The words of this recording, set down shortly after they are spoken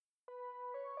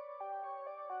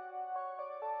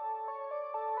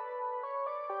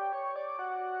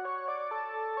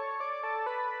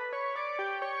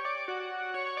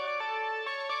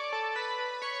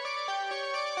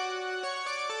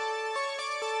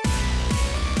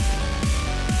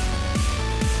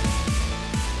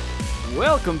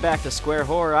Welcome back to Square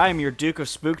Horror. I'm your Duke of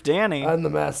Spook, Danny. I'm the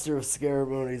Master of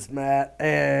Scaremonies, Matt,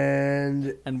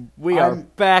 and we are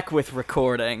back with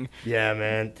recording. Yeah,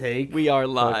 man, We are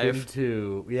live.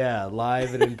 Two. Yeah,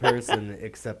 live and in person,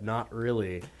 except not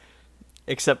really.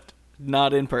 Except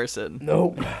not in person.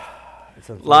 Nope.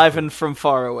 Live and from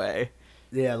far away.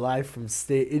 Yeah, live from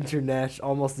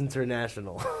almost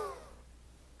international.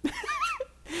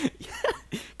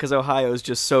 Because Ohio's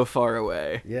just so far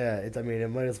away. Yeah, it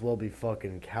might as well be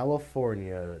fucking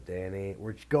California, Danny.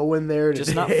 We're going there today.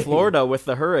 Just not Florida with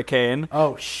the hurricane.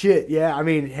 Oh, shit, yeah, I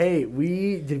mean, hey,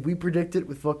 did we predict it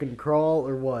with fucking Crawl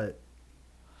or what?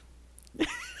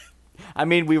 I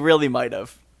mean, we really might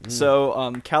have.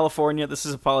 So, California, this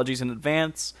is apologies in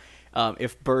advance.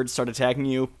 If birds start attacking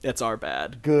you, it's our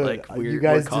bad. Good. You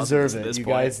guys deserve it. You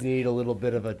point. Guys need a little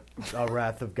bit of a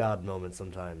wrath of God moment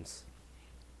sometimes.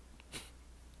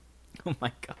 Oh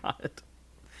my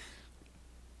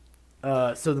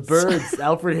god. So the birds.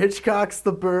 Alfred Hitchcock's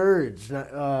The Birds.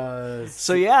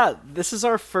 So yeah, this is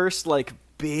our first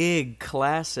big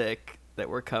classic that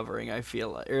we're covering, I feel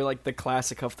like. Or the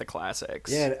classic of the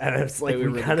classics. Yeah, and it's like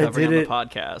we kind of did it on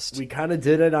the podcast. We kind of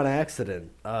did it on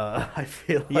accident. I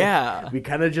feel like we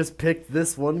kind of just picked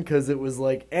this one because it was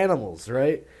like animals,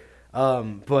 right?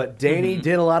 But Danny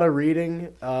did a lot of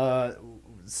reading,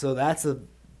 so that's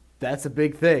a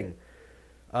big thing.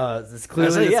 This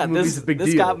clearly this movie's a big deal.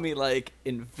 This got me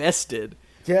invested.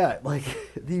 Yeah,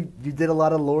 you did a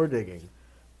lot of lore digging.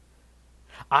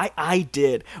 I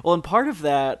did. Well, and part of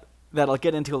that I'll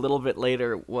get into a little bit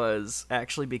later was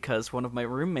actually because one of my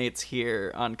roommates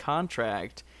here on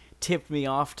contract tipped me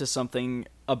off to something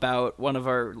about one of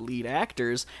our lead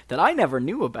actors that I never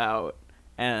knew about.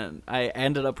 And I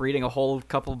ended up reading a whole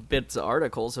couple bits of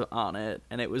articles on it,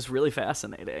 and it was really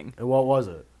fascinating. And what was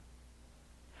it?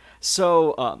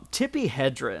 So, Tippi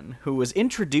Hedren, who was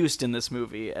introduced in this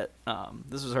movie,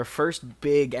 this was her first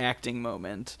big acting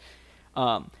moment.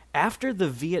 After the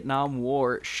Vietnam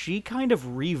War, she kind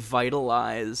of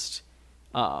revitalized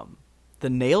the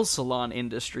nail salon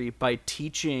industry by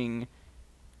teaching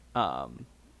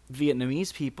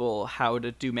Vietnamese people how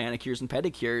to do manicures and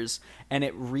pedicures, and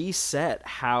it reset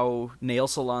how nail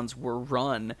salons were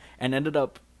run and ended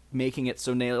up making it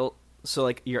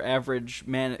so your average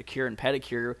manicure and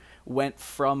pedicure went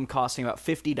from costing about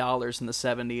 $50 in the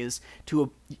 70s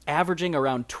to averaging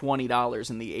around $20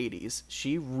 in the 80s.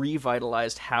 She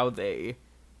revitalized how they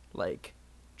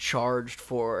charged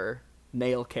for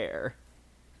nail care.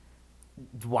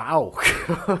 Wow.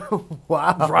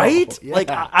 Wow. Right?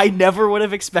 Yeah. I never would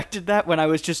have expected that when I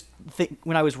was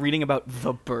when I was reading about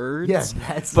The Birds. Yeah,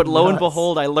 that's but lo and nuts.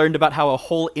 behold, I learned about how a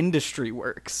whole industry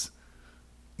works.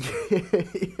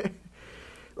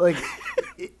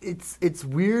 It's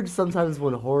weird sometimes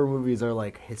when horror movies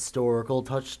are historical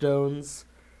touchstones,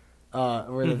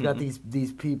 where they've got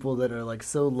these people that are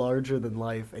so larger than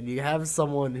life, and you have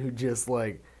someone who just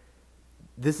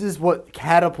this is what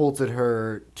catapulted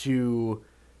her to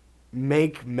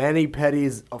make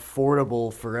mani-pedis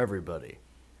affordable for everybody.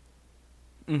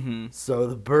 Mm-hmm. So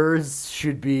the birds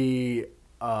should be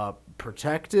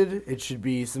protected. It should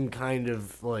be some kind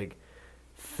of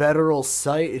federal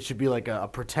site. It should be a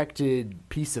protected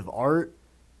piece of art.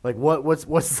 What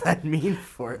does that mean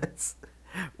for us?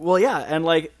 Well, yeah, and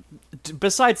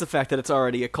besides the fact that it's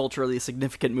already a culturally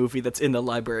significant movie that's in the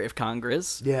Library of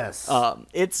Congress. Yes.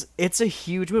 It's a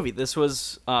huge movie. This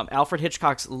was Alfred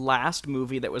Hitchcock's last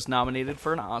movie that was nominated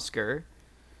for an Oscar,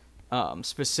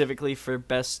 specifically for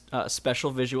best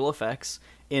special visual effects,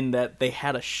 in that they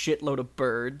had a shitload of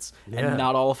birds, and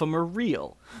not all of them are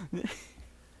real.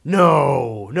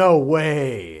 No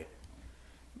way.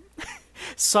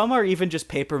 Some are even just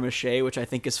paper mache, which I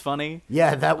think is funny.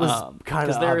 Yeah, that was kind of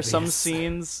because there obvious. are some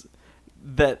scenes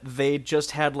that they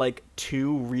just had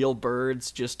two real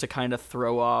birds just to kind of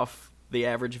throw off the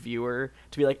average viewer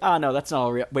to be oh no, that's not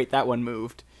all real. Wait, that one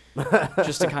moved.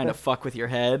 Just to kind of fuck with your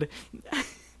head.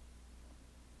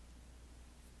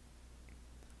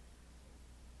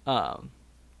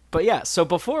 But yeah, so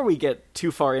before we get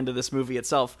too far into this movie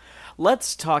itself,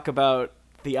 let's talk about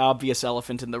the obvious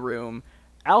elephant in the room,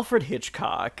 Alfred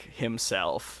Hitchcock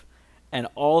himself, and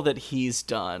all that he's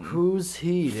done. Who's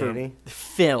he, Danny?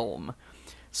 Film.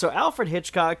 So Alfred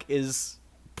Hitchcock is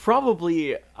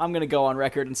probably, I'm going to go on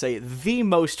record and say, the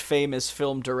most famous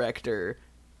film director,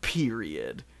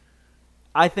 period.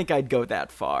 I think I'd go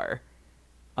that far.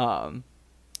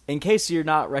 In case you're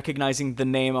not recognizing the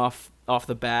name off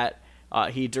the bat,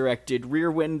 he directed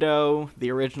Rear Window, the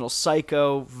original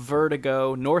Psycho,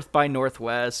 Vertigo, North by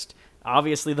Northwest,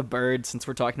 obviously The Bird, since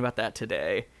we're talking about that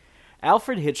today.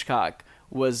 Alfred Hitchcock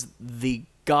was the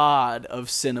god of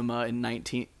cinema in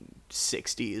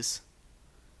 1960s,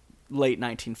 late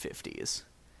 1950s.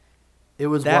 It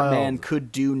was that wild. man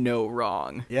could do no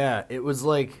wrong. Yeah, it was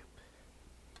like,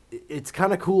 it's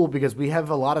kind of cool because we have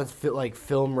a lot of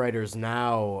film writers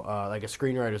now, like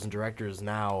screenwriters and directors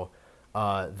now,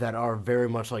 that are very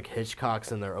much like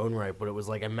Hitchcocks in their own right. But it was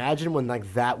like, imagine when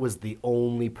like that was the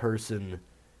only person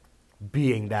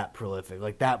being that prolific.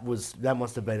 Like that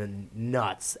must have been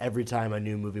nuts every time a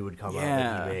new movie would come out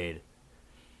that he made.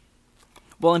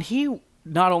 Well, and he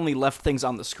not only left things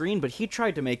on the screen, but he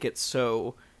tried to make it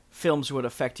so films would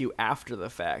affect you after the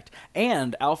fact.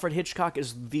 And Alfred Hitchcock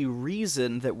is the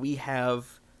reason that we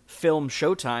have film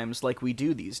showtimes like we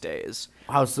do these days.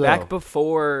 How so? Back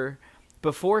before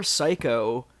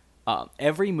Psycho,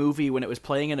 every movie when it was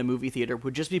playing in a movie theater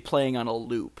would just be playing on a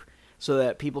loop, so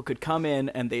that people could come in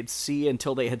and they'd see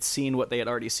until they had seen what they had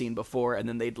already seen before, and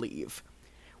then they'd leave.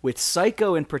 With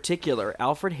Psycho in particular,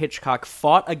 Alfred Hitchcock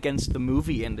fought against the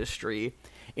movie industry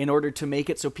in order to make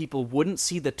it so people wouldn't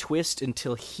see the twist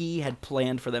until he had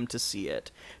planned for them to see it.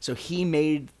 So he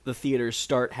made the theaters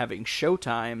start having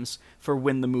showtimes for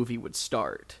when the movie would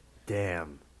start.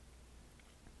 Damn.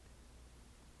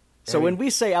 So when we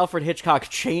say Alfred Hitchcock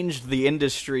changed the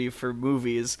industry for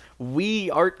movies, we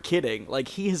aren't kidding. Like,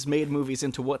 he has made movies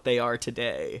into what they are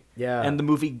today. Yeah. And the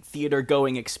movie theater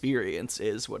going experience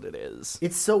is what it is.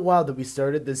 It's so wild that we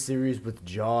started this series with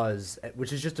Jaws,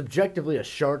 which is just objectively a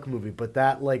shark movie, but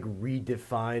that like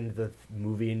redefined the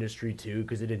movie industry too,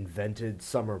 because it invented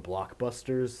summer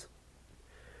blockbusters.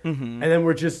 Mm-hmm. And then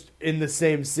we're just in the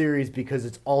same series because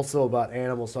it's also about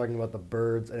animals, talking about the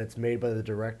birds, and it's made by the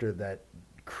director that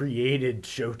created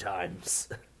showtimes.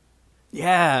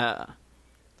 Yeah.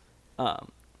 Well,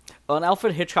 and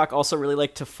Alfred Hitchcock also really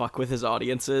liked to fuck with his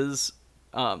audiences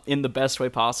in the best way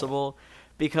possible,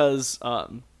 because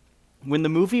when the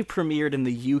movie premiered in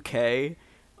the UK,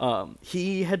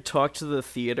 he had talked to the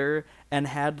theater and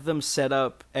had them set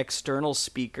up external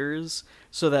speakers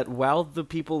so that while the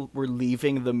people were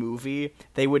leaving the movie,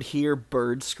 they would hear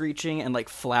birds screeching and like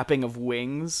flapping of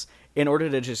wings, in order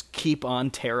to just keep on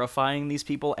terrifying these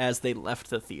people as they left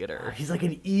the theater. He's like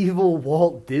an evil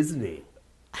Walt Disney.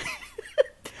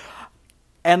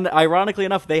 And ironically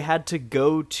enough, they had to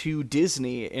go to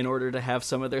Disney in order to have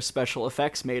some of their special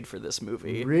effects made for this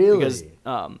movie. Really? Because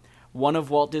one of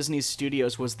Walt Disney's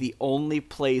studios was the only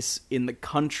place in the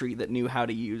country that knew how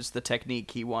to use the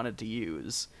technique he wanted to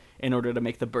use in order to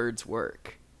make the birds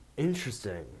work.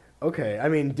 Interesting. Okay, I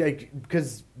mean,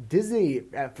 because Disney,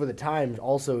 for the time,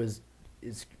 also is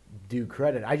due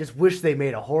credit. I just wish they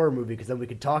made a horror movie, because then we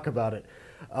could talk about it.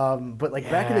 But like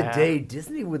back in the day,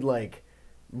 Disney would like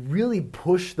really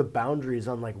push the boundaries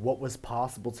on like what was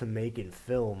possible to make in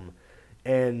film,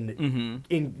 and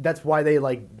that's why they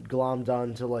like glommed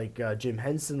on to like Jim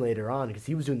Henson later on, because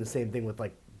he was doing the same thing with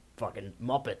like fucking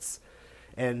Muppets.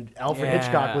 And Alfred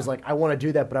Hitchcock was like, I want to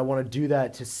do that, but I want to do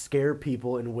that to scare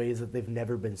people in ways that they've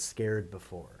never been scared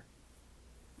before.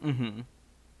 Mm-hmm.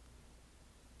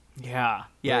 Yeah.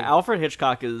 Yeah, like, Alfred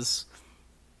Hitchcock is...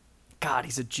 God,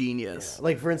 he's a genius. Yeah.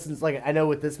 Like, for instance, like I know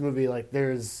with this movie, like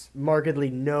there's markedly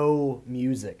no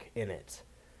music in it.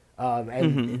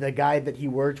 And the guy that he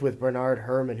worked with, Bernard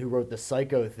Herrmann, who wrote the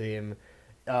Psycho theme,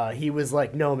 he was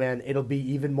like, no, man, it'll be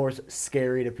even more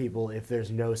scary to people if there's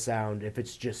no sound, if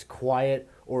it's just quiet,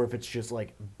 or if it's just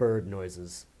like bird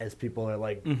noises as people are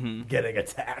like getting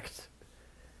attacked.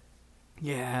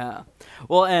 Yeah.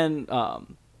 Well, and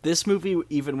this movie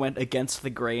even went against the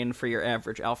grain for your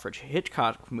average Alfred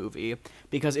Hitchcock movie,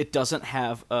 because it doesn't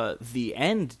have the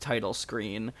end title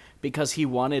screen, because he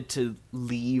wanted to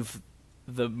leave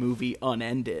the movie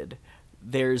unended.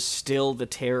 There's still the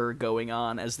terror going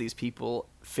on as these people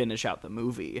finish out the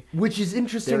movie. Which is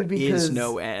interesting because... there is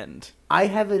no end. I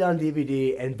have it on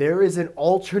DVD, and there is an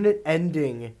alternate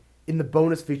ending in the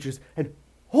bonus features, and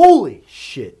holy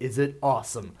shit, is it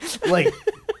awesome. Like,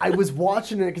 I was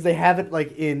watching it because they have it,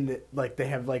 like, in... Like, they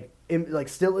have, like,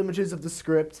 still images of the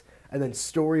script, and then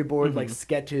storyboard, like,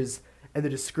 sketches, and the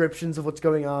descriptions of what's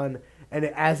going on. And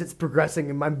as it's progressing,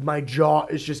 and my jaw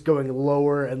is just going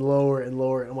lower and lower and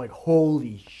lower. And I'm like,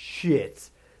 holy shit,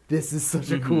 this is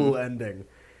such a cool ending.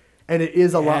 And it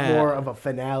is a lot more of a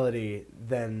finality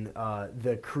than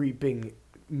the creeping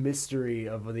mystery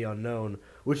of the unknown,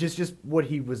 which is just what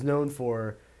he was known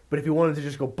for. But if he wanted to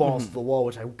just go balls to the wall,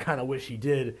 which I kind of wish he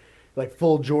did, like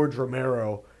full George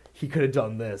Romero, he could have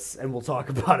done this. And we'll talk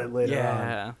about it later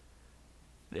on.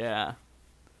 Yeah.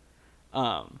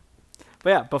 But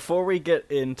yeah, before we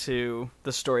get into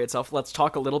the story itself, let's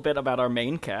talk a little bit about our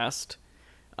main cast.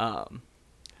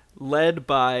 led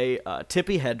by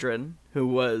Tippi Hedren, who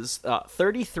was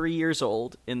 33 years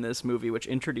old in this movie, which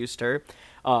introduced her.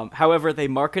 However, they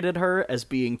marketed her as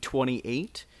being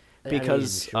 28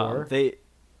 because sure.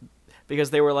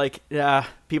 they were like, yeah,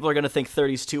 people are going to think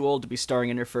 30's too old to be starring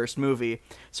in your first movie,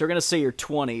 so we're going to say you're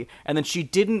 20. And then she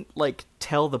didn't, like,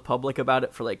 tell the public about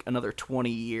it for, like, another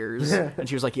 20 years. And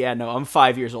she was like, yeah, no, I'm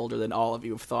 5 years older than all of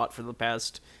you have thought for the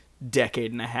past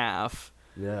decade and a half.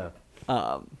 Yeah.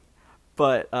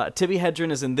 But Tippi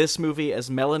Hedren is in this movie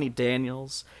as Melanie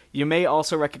Daniels. You may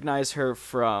also recognize her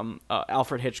from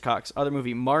Alfred Hitchcock's other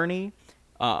movie, Marnie.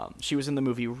 She was in the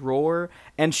movie Roar,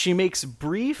 and she makes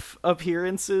brief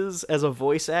appearances as a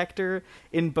voice actor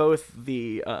in both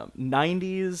the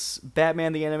 90s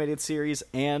Batman the Animated Series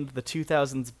and the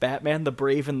 2000s Batman the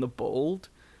Brave and the Bold,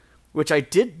 which I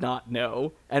did not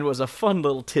know, and was a fun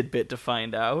little tidbit to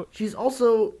find out. She's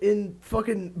also in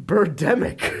fucking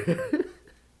Birdemic.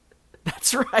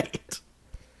 That's right.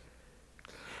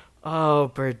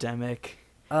 Oh, Birdemic.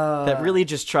 That really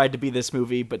just tried to be this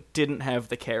movie, but didn't have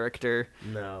the character.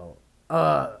 No.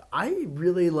 I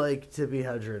really like Tippi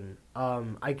Hedren.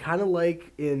 I kind of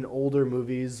like in older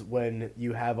movies when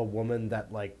you have a woman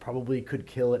that like probably could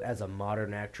kill it as a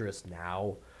modern actress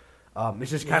now.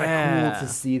 It's just kind of cool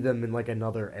to see them in like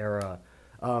another era.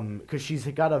 Because she's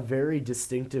got a very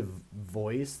distinctive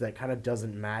voice that kind of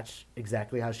doesn't match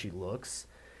exactly how she looks.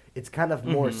 It's kind of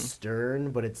more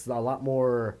stern, but it's a lot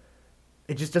more...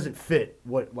 It just doesn't fit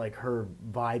what like her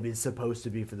vibe is supposed to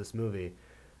be for this movie,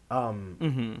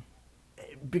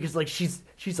 because like she's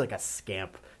like a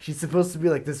scamp. She's supposed to be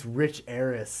like this rich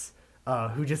heiress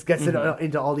who just gets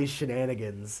into all these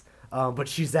shenanigans, but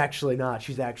she's actually not.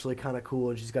 She's actually kind of cool,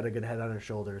 and she's got a good head on her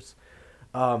shoulders.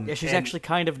 Yeah, she's actually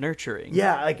kind of nurturing.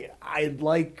 Yeah, like I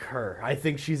like her. I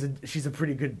think she's a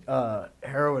pretty good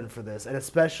heroine for this, and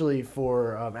especially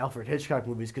for Alfred Hitchcock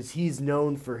movies, because he's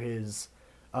known for his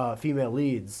female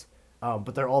leads,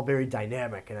 but they're all very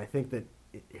dynamic, and I think that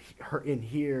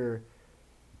Tippi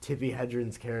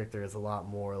Hedren's character is a lot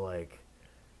more like,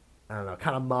 I don't know,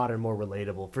 kind of modern, more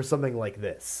relatable for something like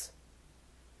this.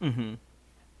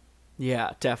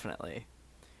 Yeah, definitely.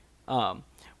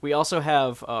 We also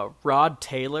have Rod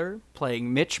Taylor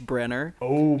playing Mitch Brenner.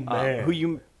 Oh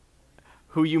man,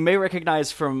 who you may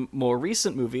recognize from more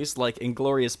recent movies like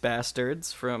Inglourious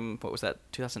Bastards from, what was that,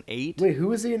 2008? Wait, who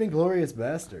was he in Inglourious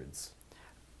Bastards?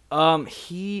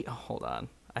 Hold on.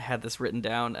 I had this written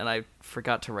down and I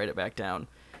forgot to write it back down.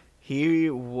 He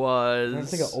was... I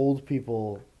think of old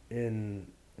people in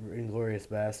Inglourious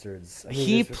Bastards.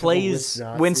 He plays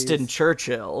Winston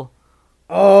Churchill.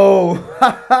 Oh!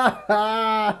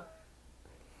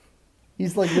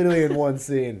 He's like literally in one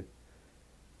scene.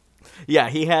 Yeah,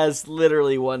 he has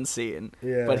literally one scene,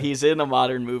 yeah. But he's in a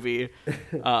modern movie.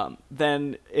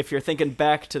 Then, if you're thinking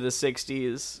back to the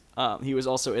 60s, he was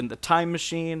also in The Time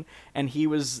Machine, and he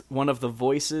was one of the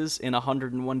voices in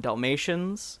 101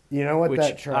 Dalmatians. You know what, which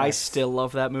that tracks. I still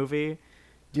love that movie.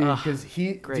 Dude, because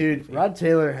movie. Rod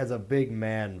Taylor has a big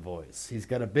man voice. He's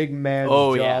got a big man's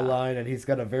jawline, and he's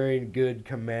got a very good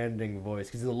commanding voice.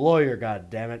 He's a lawyer,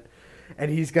 goddammit. And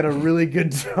he's got a really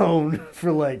good tone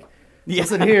for like...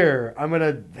 Listen here, I'm going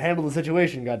to handle the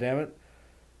situation, goddammit.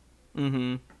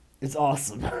 Mm-hmm. It's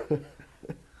awesome.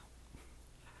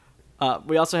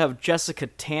 We also have Jessica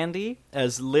Tandy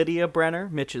as Lydia Brenner,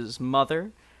 Mitch's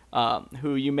mother,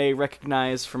 who you may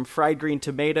recognize from Fried Green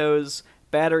Tomatoes,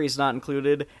 Batteries Not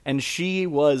Included, and she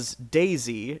was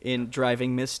Daisy in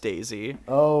Driving Miss Daisy.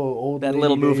 Oh, old that lady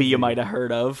little movie Daisy. you might have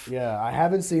heard of. Yeah, I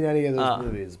haven't seen any of those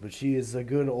movies, but she is a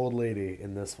good old lady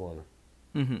in this one.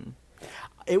 Mm-hmm.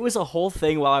 It was a whole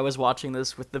thing while I was watching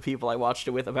this with the people I watched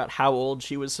it with about how old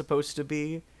she was supposed to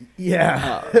be.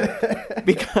 Yeah.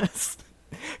 Because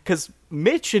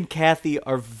Mitch and Kathy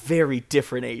are very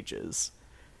different ages.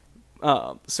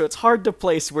 So it's hard to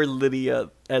place where Lydia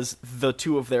as the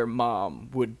two of their mom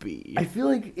would be. I feel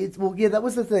like it's... Well, yeah, that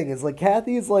was the thing. It's like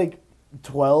Kathy is like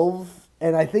 12,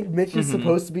 and I think Mitch is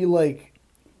supposed to be like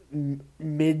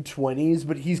mid-20s,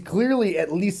 but he's clearly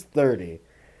at least 30.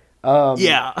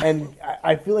 Yeah. And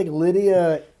I feel like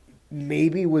Lydia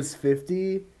maybe was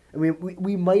 50. I mean,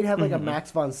 we might have like a Max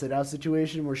von Sydow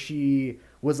situation where she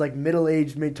was like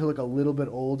middle-aged, made to look a little bit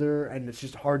older, and it's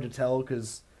just hard to tell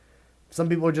because some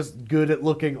people are just good at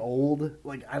looking old.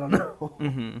 Like, I don't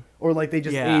know. Or like they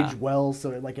just age well, so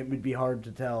like it would be hard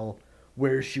to tell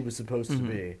where she was supposed to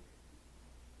be.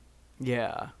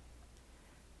 Yeah.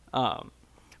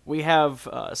 We have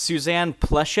Suzanne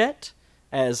Pleshette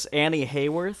as Annie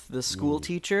Hayworth, the school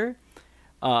teacher,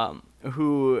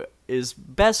 who is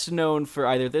best known for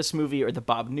either this movie or the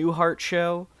Bob Newhart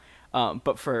Show.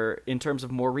 But in terms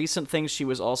of more recent things, she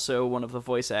was also one of the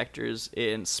voice actors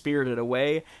in Spirited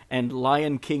Away and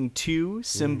Lion King 2,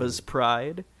 Simba's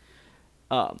Pride,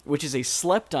 which is a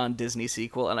slept-on Disney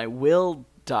sequel, and I will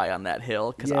die on that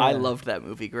hill because I loved that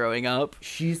movie growing up.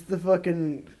 She's the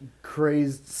fucking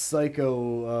crazed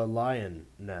psycho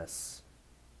lioness.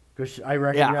 Because I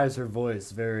recognize her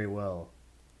voice very well.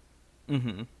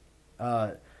 Mm-hmm.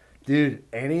 Dude,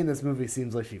 Annie in this movie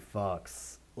seems like she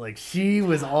fucks. Like, she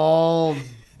was all,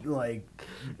 like,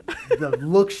 the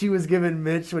look she was giving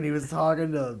Mitch when he was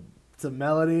talking to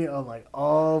Melody. I'm like,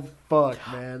 oh, fuck,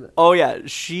 man. Oh, yeah.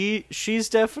 She's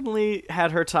definitely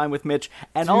had her time with Mitch.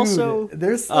 And Dude, also,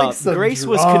 there's, like, some Grace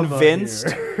was drama convinced...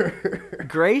 here.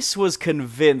 Grace was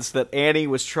convinced that Annie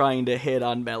was trying to hit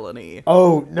on Melanie.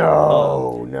 Oh,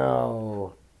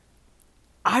 no.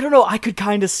 I don't know. I could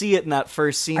kind of see it in that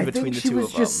first scene between the two of them. I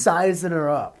think she was just sizing her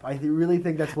up. I really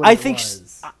think that's what it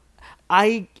was.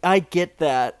 I get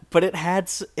that, but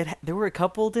there were a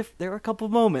couple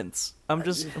moments. I'm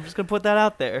just gonna put that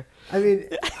out there. I mean,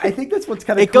 I think that's what's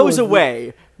kind of it goes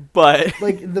away, but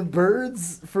like the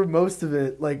birds for most of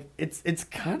it, like it's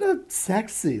kind of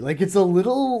sexy. Like it's a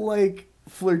little like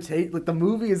flirtate. Like the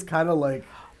movie is kind of like.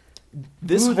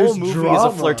 This whole movie drama. is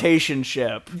a flirtation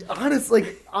ship.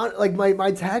 Honestly, like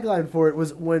my tagline for it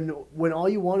was when all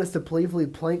you want is to playfully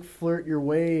flirt your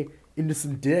way into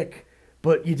some dick,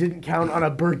 but you didn't count on a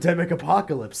birdemic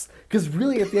apocalypse. Because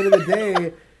really, at the end of the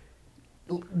day,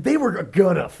 they were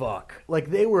gonna fuck. Like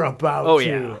they were about to,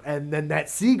 yeah. And then that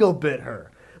seagull bit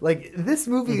her. Like this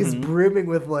movie is brimming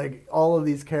with like all of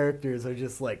these characters are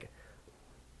just like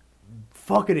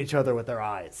fucking each other with their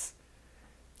eyes.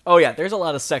 Oh yeah, there's a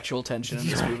lot of sexual tension in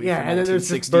this movie. Yeah, and then there's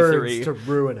just birds to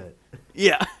ruin it.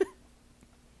 Yeah.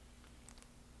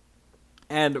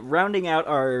 And rounding out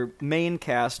our main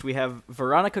cast, we have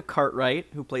Veronica Cartwright,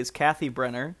 who plays Kathy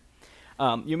Brenner.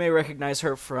 You may recognize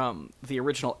her from the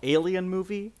original Alien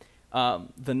movie, the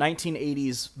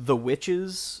 1980s The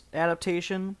Witches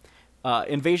adaptation,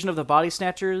 Invasion of the Body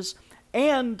Snatchers,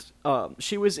 and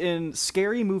she was in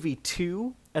Scary Movie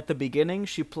 2. At the beginning,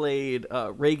 she played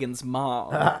Reagan's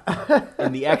mom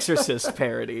in the Exorcist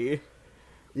parody.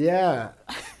 Yeah.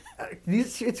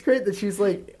 It's great that she's,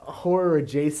 like, horror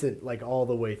adjacent, like, all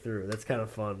the way through. That's kind of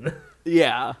fun.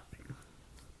 Yeah.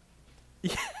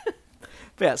 But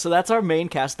yeah, so that's our main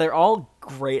cast. They're all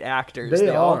great actors. They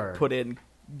all put in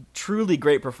truly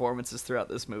great performances throughout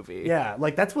this movie. Yeah,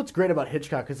 like, that's what's great about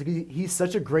Hitchcock, because he's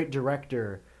such a great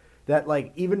director that,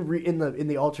 like, even in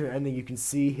the alternate ending, you can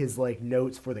see his, like,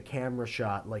 notes for the camera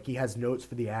shot. Like, he has notes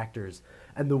for the actors.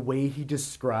 And the way he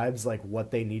describes, like, what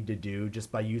they need to do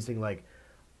just by using, like,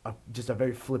 just a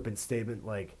very flippant statement,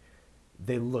 like,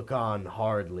 they look on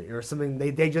hardly. Or something.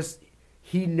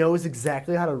 He knows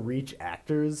exactly how to reach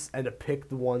actors and to pick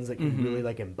the ones that can really,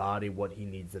 like, embody what he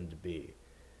needs them to be.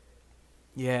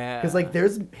 Yeah. Because, like,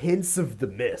 there's hints of The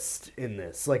Mist in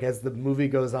this, like, as the movie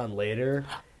goes on later.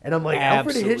 And I'm like,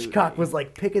 Absolutely. Alfred Hitchcock was,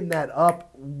 like, picking that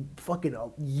up fucking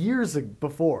years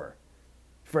before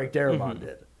Frank Darabont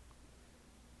did.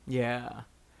 Yeah.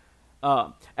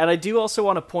 And I do also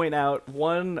want to point out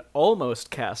one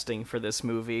almost casting for this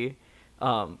movie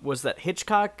was that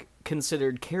Hitchcock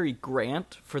considered Cary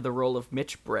Grant for the role of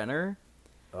Mitch Brenner.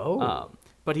 Oh.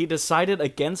 But he decided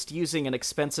against using an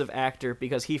expensive actor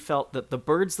because he felt that the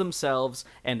birds themselves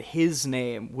and his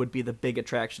name would be the big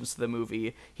attractions to the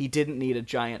movie. He didn't need a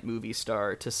giant movie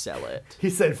star to sell it. He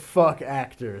said, fuck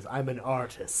actors, I'm an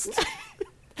artist.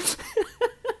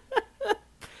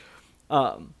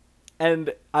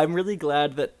 And I'm really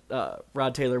glad that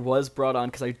Rod Taylor was brought on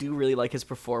because I do really like his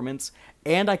performance.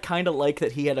 And I kind of like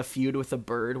that he had a feud with a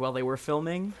bird while they were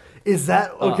filming. Is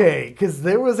that okay? Because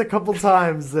there was a couple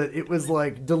times that it was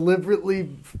like deliberately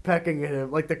pecking at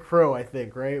him, like the crow, I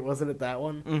think, right? Wasn't it that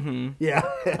one? Mm-hmm. Yeah,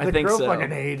 I think crow so.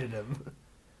 fucking hated him.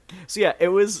 So yeah, it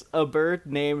was a bird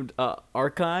named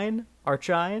Archine,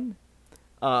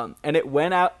 and it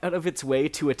went out of its way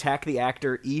to attack the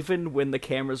actor even when the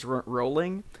cameras weren't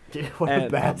rolling. Dude, what a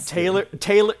And bastard.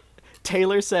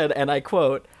 Taylor said, and I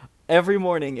quote, "Every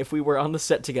morning, if we were on the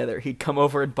set together, he'd come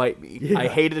over and bite me. Yeah. I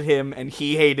hated him, and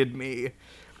he hated me."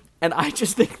 And I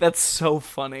just think that's so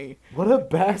funny. What a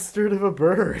bastard of a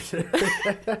bird.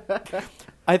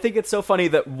 I think it's so funny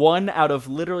that one out of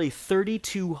literally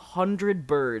 3,200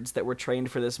 birds that were trained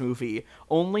for this movie,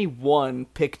 only one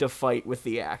picked a fight with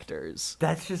the actors.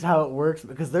 That's just how it works,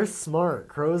 because they're smart.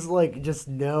 Crows, like, just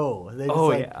know. They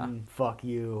just fuck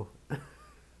you.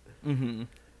 Mm-hmm.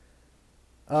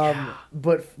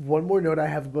 But one more note I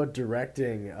have about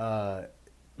directing,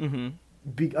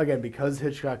 again, because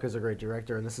Hitchcock is a great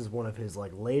director, and this is one of his,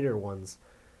 like, later ones,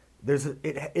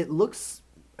 it looks,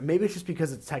 maybe it's just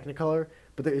because it's Technicolor,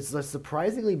 but it's a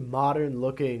surprisingly modern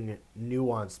looking,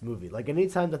 nuanced movie. Like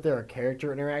anytime that there are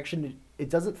character interaction, it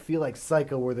doesn't feel like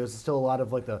Psycho, where there's still a lot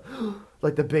of like the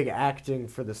like the big acting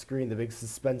for the screen, the big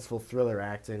suspenseful thriller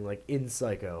acting like in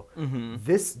Psycho. Mm-hmm.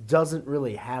 This doesn't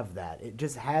really have that. It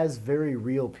just has very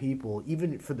real people,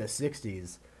 even for the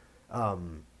 60s.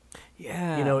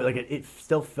 Yeah. You know, like it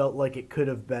still felt like it could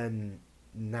have been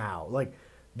now. Like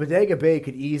Bodega Bay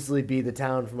could easily be the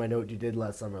town from I Know What You Did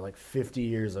Last Summer, like 50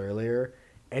 years earlier,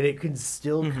 and it could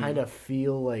still kind of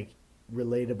feel like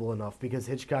relatable enough because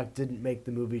Hitchcock didn't make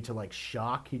the movie to like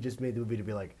shock. He just made the movie to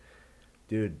be like,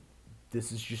 dude,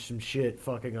 this is just some shit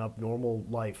fucking up normal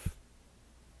life.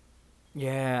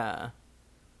 Yeah.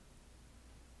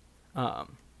 But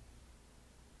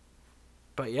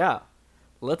yeah,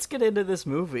 let's get into this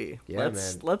movie. Yeah,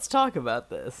 let's talk about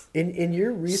this. In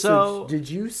your research, did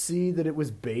you see that it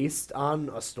was based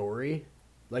on a story?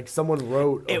 Like someone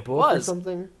wrote a book or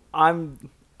something?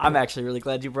 I'm actually really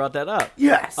glad you brought that up.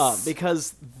 Yes.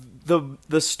 Because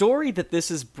the story that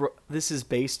this is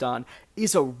based on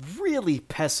is a really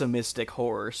pessimistic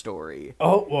horror story.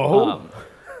 Oh, whoa.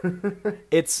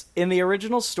 It's in the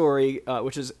original story,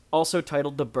 which is also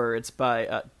titled The Birds,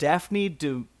 by Daphne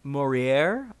du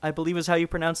Maurier, I believe is how you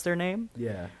pronounce their name.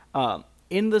 Yeah.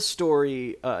 In the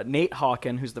story, Nate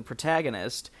Hawken, who's the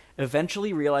protagonist,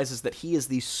 eventually realizes that he is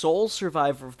the sole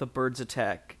survivor of the bird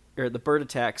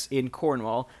attacks in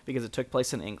Cornwall, because it took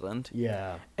place in England.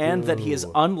 Yeah. And that he is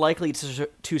unlikely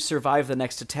to survive the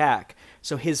next attack.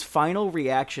 So his final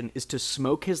reaction is to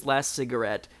smoke his last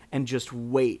cigarette and just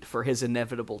wait for his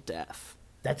inevitable death.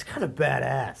 That's kind of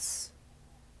badass.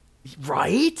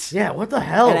 Right? Yeah, what the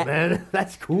hell, man?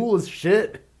 That's cool as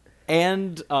shit.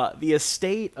 And the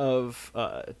estate of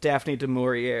Daphne du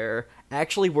Maurier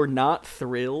actually were not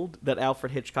thrilled that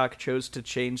Alfred Hitchcock chose to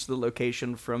change the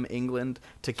location from England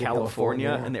to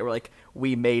California. And they were like,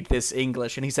 we made this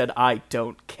English. And he said, I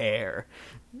don't care.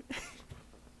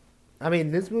 I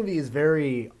mean, this movie is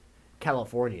very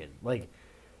Californian. Like,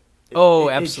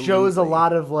 absolutely. It shows a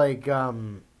lot of, like,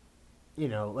 you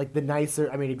know, like the nicer,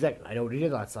 I mean, exactly, I Know What You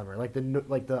Did Last Summer. Like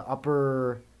the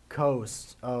upper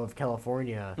coast of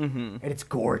California, and it's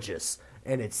gorgeous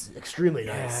and it's extremely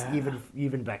nice,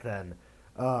 even back then.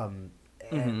 And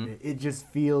it just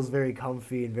feels very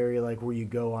comfy and very like where you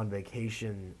go on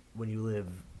vacation when you live,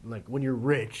 like when you're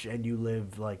rich and you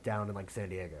live like down in like San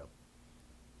Diego.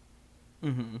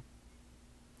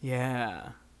 Yeah.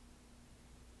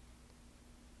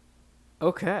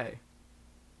 Okay.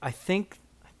 I think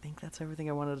that's everything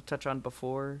I wanted to touch on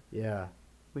before. Yeah.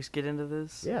 We get into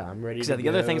this. Yeah, I'm ready. The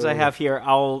other things I have here,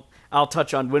 I'll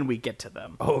touch on when we get to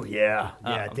them. Oh yeah,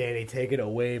 Danny, take it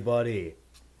away, buddy.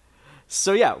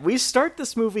 So yeah, we start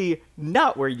this movie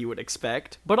not where you would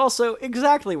expect, but also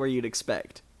exactly where you'd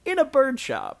expect, in a bird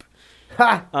shop.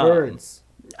 Ha! Birds.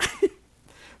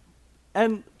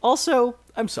 And also,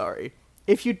 I'm sorry,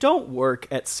 if you don't work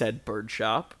at said bird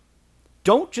shop,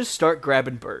 don't just start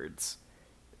grabbing birds.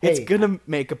 It's gonna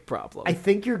make a problem. I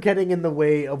think you're getting in the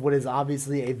way of what is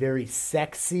obviously a very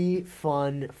sexy,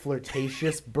 fun,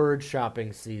 flirtatious bird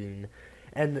shopping scene.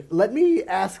 And let me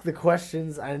ask the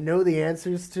questions I know the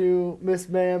answers to, Miss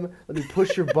Ma'am. Let me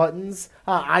push your buttons.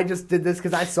 I just did this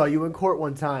because I saw you in court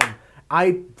one time.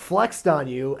 I flexed on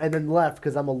you and then left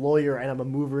because I'm a lawyer and I'm a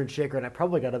mover and shaker and I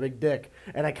probably got a big dick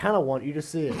and I kind of want you to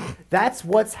see it. That's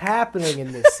what's happening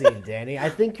in this scene, Danny. I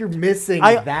think you're missing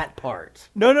that part.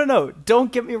 No. Don't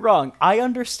get me wrong. I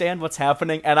understand what's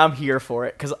happening and I'm here for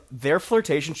it because their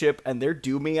flirtationship and their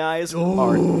doomy eyes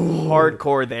are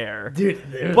hardcore there. Dude,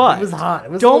 but it was hot.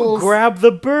 It was don't grab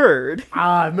the bird.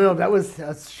 No, that was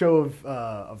a show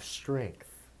of strength.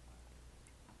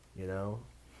 You know?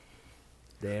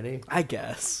 Danny? I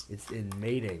guess. It's in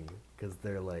mating, because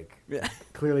they're, like,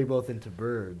 clearly both into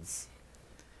birds.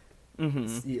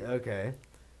 Okay.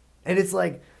 And it's,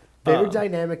 like, their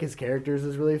dynamic as characters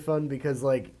is really fun, because,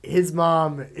 like, his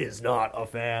mom is not a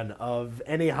fan of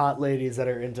any hot ladies that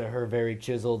are into her very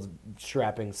chiseled,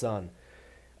 strapping son.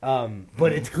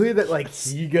 But it's clear that, like,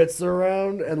 he gets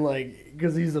around, and, like,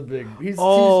 because he's a big... He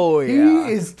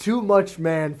is too much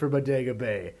man for Bodega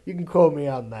Bay. You can quote me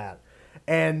on that.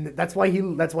 And that's why he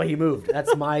moved.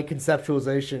 That's my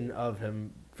conceptualization of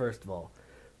him, first of all.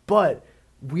 But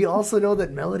we also know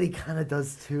that Melody kind of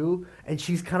does too, and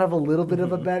she's kind of a little bit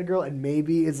of a bad girl, and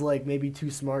maybe is like maybe too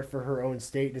smart for her own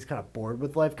state, and is kind of bored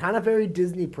with life. Kind of very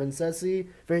Disney princessy,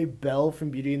 very Belle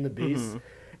from Beauty and the Beast.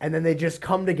 And then they just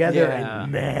come together,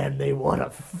 and man, they want to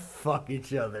fuck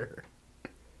each other.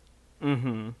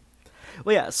 Well,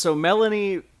 yeah. So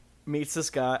Melanie meets this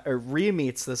guy, or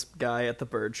re-meets this guy at the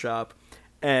bird shop.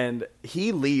 And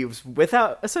he leaves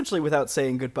essentially without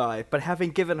saying goodbye, but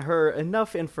having given her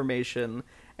enough information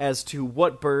as to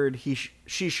what bird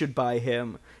she should buy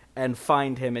him and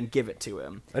find him and give it to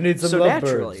him. I need some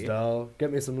lovebirds, doll.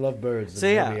 Get me some lovebirds. So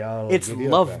yeah, it's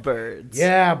lovebirds.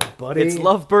 Yeah, buddy. It's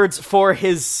lovebirds for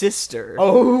his sister.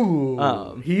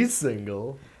 Oh, he's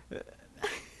single.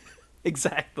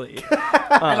 Exactly.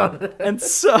 And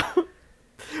so...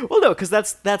 Well, no, because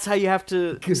that's how you have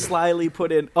to slyly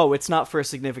put in, oh, it's not for a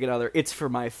significant other, it's for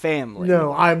my family.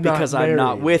 No, I'm not because married. I'm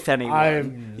not with anyone.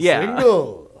 I'm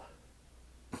single.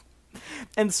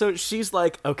 And so she's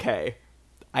like, okay,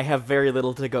 I have very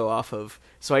little to go off of,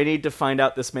 so I need to find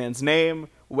out this man's name,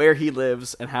 where he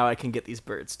lives, and how I can get these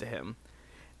birds to him.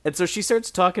 And so she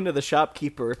starts talking to the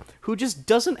shopkeeper, who just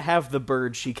doesn't have the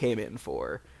bird she came in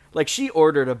for. Like, she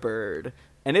ordered a bird,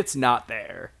 and it's not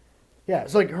there. Yeah,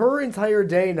 it's like her entire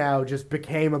day now just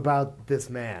became about this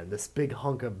man, this big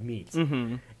hunk of meat.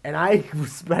 Mm-hmm. And I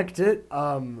respect it,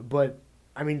 but,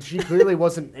 I mean, she clearly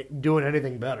wasn't doing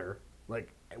anything better.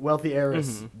 Like, wealthy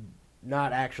heiress,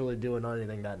 not actually doing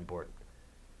anything that important.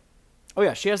 Oh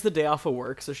yeah, she has the day off of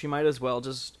work, so she might as well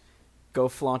just go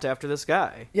flaunt after this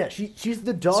guy. Yeah, she's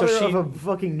the daughter of a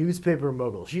fucking newspaper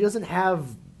mogul. She doesn't have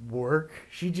work.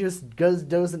 She just does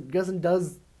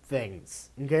things,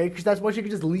 okay? Because that's why she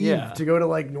could just leave to go to,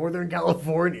 like, Northern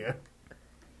California.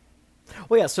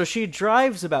 Well, yeah, so she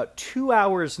drives about 2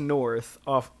 hours north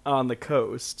off on the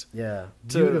coast. Yeah,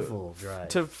 beautiful drive.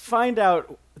 To find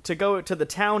out, to go to the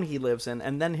town he lives in,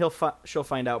 and then she'll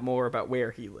find out more about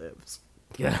where he lives.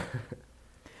 Yeah.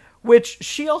 Which,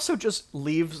 she also just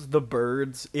leaves the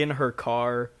birds in her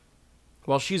car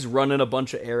while she's running a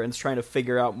bunch of errands trying to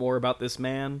figure out more about this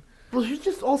man. Well, she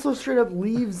just also straight up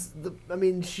leaves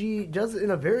she does it in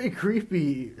a very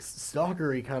creepy,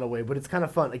 stalkery kind of way, but it's kind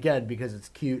of fun, again, because it's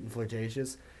cute and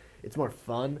flirtatious. It's more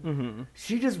fun. Mm-hmm.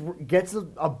 She just gets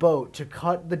a boat to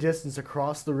cut the distance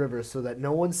across the river so that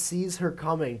no one sees her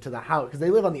coming to the house, because they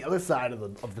live on the other side of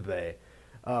the bay,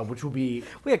 which will be...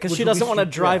 Well, yeah, because she doesn't want to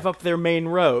drive up their main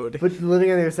road. But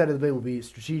living on the other side of the bay will be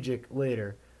strategic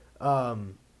later.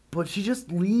 But she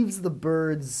just leaves the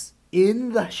birds...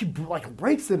 she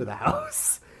breaks into the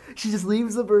house. She just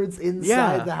leaves the birds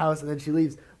inside the house and then she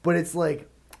leaves. But it's like,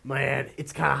 man,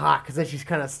 it's kind of hot because then she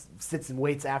kind of sits and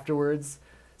waits afterwards,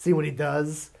 see what he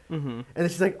does. Mm-hmm. And then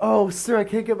she's like, "Oh, sir, I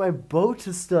can't get my boat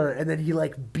to start." And then he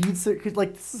like beats her because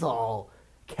like this is all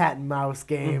cat and mouse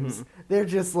games. Mm-hmm. They're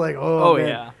just like, oh man.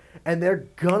 Yeah, and they're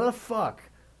gonna fuck.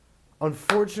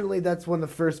 Unfortunately, that's when the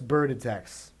first bird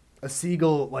attacks. A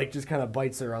seagull like just kind of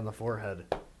bites her on the forehead.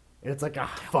 And it's like,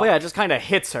 fuck. Well, yeah, it just kind of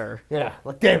hits her. Yeah,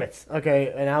 like, damn it.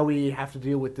 Okay, and now we have to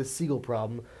deal with this seagull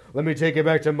problem. Let me take it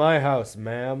back to my house,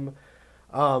 ma'am.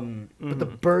 But the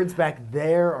birds back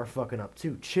there are fucking up,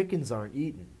 too. Chickens aren't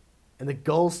eaten. And the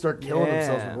gulls start killing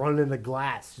themselves, running into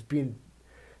glass, just being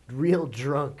real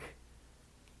drunk.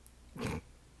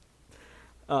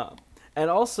 And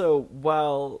also,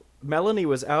 while Melanie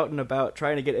was out and about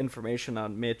trying to get information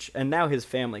on Mitch, and now his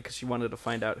family, because she wanted to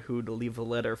find out who to leave the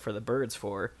letter for the birds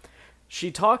for, she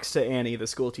talks to Annie, the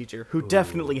school teacher, who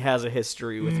definitely has a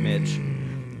history with Mitch.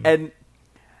 And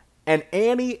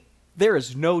Annie, there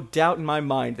is no doubt in my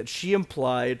mind that she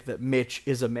implied that Mitch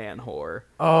is a man whore.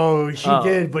 Oh, she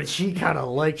did, but she kind of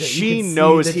liked it. She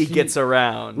knows he gets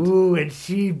around. Ooh, and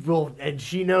she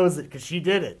knows it because she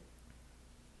did it.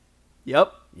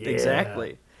 Yep,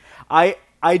 exactly.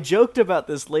 I joked about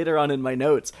this later on in my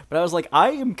notes, but I was like, I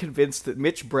am convinced that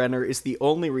Mitch Brenner is the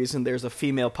only reason there's a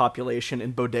female population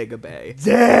in Bodega Bay.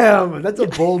 Damn, that's a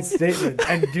bold statement.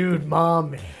 And dude,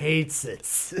 Mom hates it.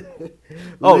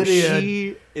 Lydia,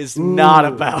 she is not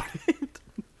about it.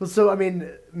 Well, so, I mean,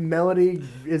 Melody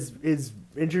is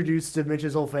introduced to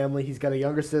Mitch's whole family. He's got a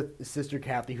younger sister,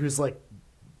 Kathy, who's like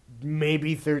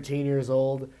maybe 13 years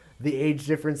old. The age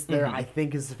difference there, I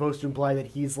think, is supposed to imply that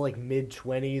he's like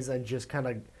mid-20s and just kind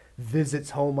of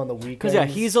visits home on the weekends.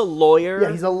 Because, he's a lawyer.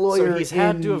 Yeah, he's a lawyer. So he's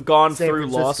had to have gone San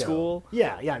through Francisco. law school.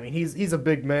 Yeah, I mean, he's a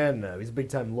big man now. He's a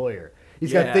big-time lawyer.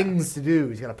 He's got things to do.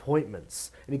 He's got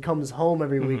appointments. And he comes home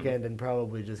every weekend and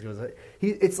probably just goes...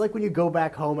 It's like when you go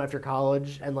back home after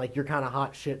college and, like, you're kind of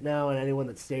hot shit now, and anyone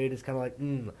that stayed is kind of like,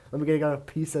 let me get a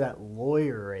piece of that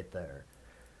lawyer right there.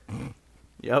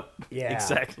 Yep. Yeah.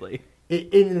 Exactly.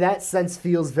 It, in that sense,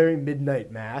 feels very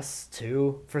Midnight Mass,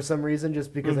 too, for some reason,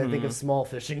 just because I think of small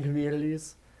fishing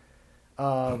communities.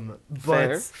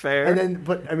 Fair. And then,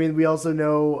 but, I mean, we also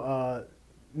know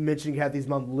Mitch and Kathy's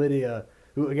mom, Lydia,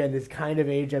 who, again, is kind of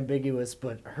age ambiguous,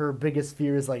 but her biggest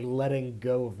fear is, like, letting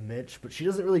go of Mitch. But she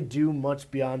doesn't really do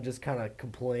much beyond just kind of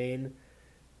complain.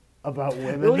 about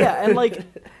women. Well, yeah, and like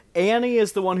Annie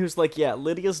is the one who's like, yeah,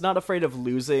 Lydia's not afraid of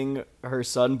losing her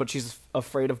son, but she's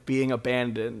afraid of being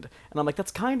abandoned. And I'm like,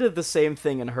 that's kind of the same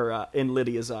thing in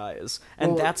Lydia's eyes,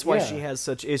 and that's why she has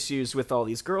such issues with all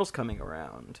these girls coming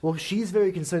around. Well, she's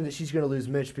very concerned that she's going to lose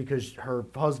Mitch because her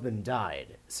husband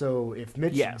died. So if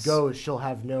Mitch goes, she'll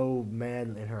have no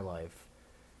man in her life.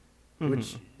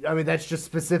 Which, I mean, that's just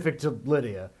specific to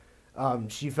Lydia.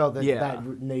 She felt that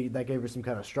that gave her some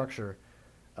kind of structure.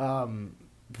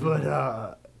 But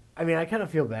I mean, I kind of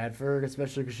feel bad for her,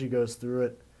 especially because she goes through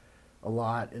it a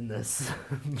lot in this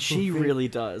movie. She really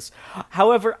does.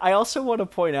 However, I also want to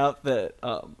point out that,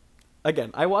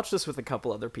 again, I watched this with a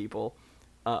couple other people,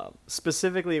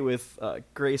 specifically with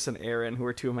Grace and Aaron, who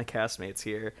are two of my castmates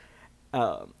here.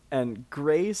 And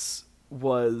Grace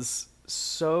was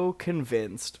so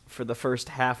convinced for the first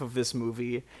half of this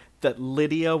movie that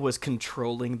Lydia was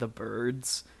controlling the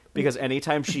birds, because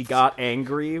anytime she got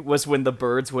angry was when the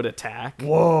birds would attack.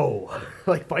 Whoa,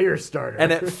 like Firestarter.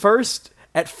 And at first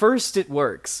it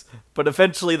works, but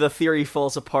eventually the theory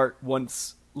falls apart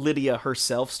once Lydia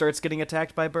herself starts getting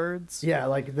attacked by birds. Yeah,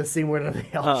 like the scene where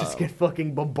they all just get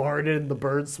fucking bombarded in the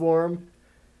bird swarm.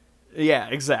 Yeah,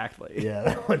 exactly. Yeah,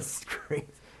 that one's great.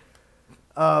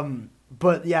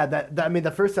 But yeah, that I mean,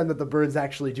 the first time that the birds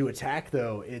actually do attack,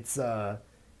 though, it's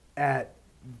at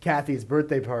Kathy's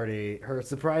birthday party, her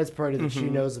surprise party that she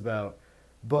knows about.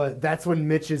 But that's when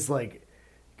Mitch is like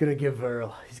gonna give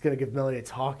Melanie a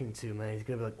talking to, man. He's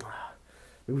gonna be like,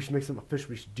 maybe we should make something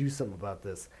official. We should do something about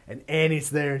this. And Annie's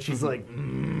there, and she's like,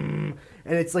 and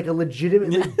it's like a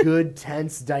legitimately good,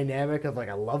 tense dynamic of like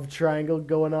a love triangle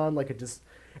going on,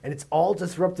 and it's all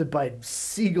disrupted by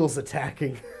seagulls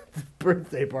attacking the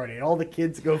birthday party, and all the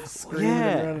kids go screaming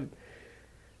around.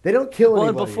 They don't kill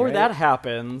anybody. Well, and before right? that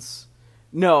happens,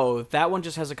 no, that one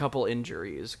just has a couple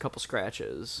injuries, a couple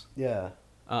scratches. Yeah.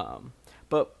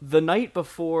 But the night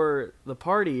before the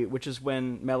party, which is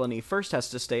when Melanie first has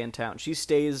to stay in town, she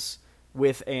stays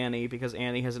with Annie because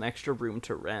Annie has an extra room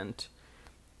to rent.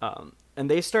 And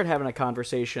they start having a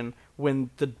conversation when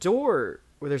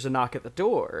there's a knock at the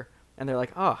door, and they're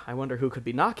like, oh, I wonder who could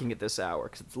be knocking at this hour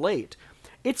because it's late.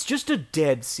 It's just a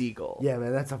dead seagull. Yeah,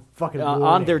 man, that's a fucking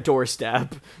on their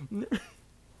doorstep.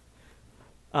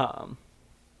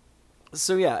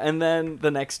 So yeah, and then the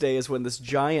next day is when this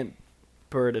giant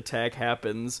bird attack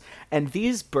happens, and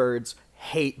these birds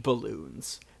hate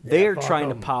balloons. They are trying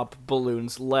to pop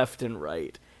balloons left and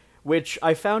right, which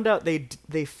I found out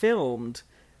they filmed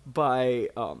by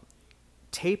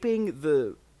taping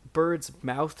the birds'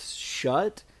 mouths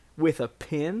shut with a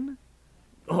pin.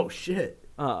 Oh shit.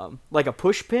 Like a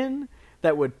push pin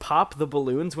that would pop the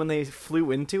balloons when they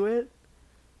flew into it.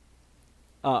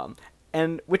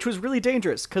 And which was really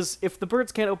dangerous, because if the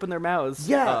birds can't open their mouths,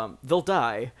 they'll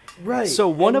die. Right. So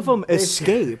one of them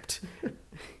escaped,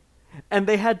 and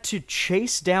they had to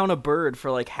chase down a bird for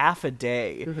like half a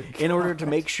day in order to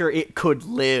make sure it could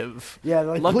live. Yeah,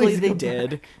 like, luckily they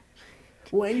did.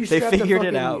 Well, and they figured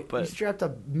it out, but you strapped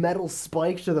a metal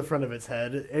spike to the front of its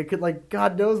head. It could, like,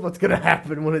 God knows what's gonna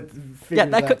happen when it figures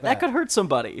that could hurt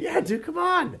somebody. Yeah, dude, come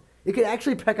on. It could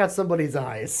actually peck out somebody's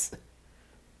eyes.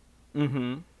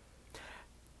 Mm-hmm.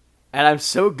 And I'm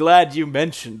so glad you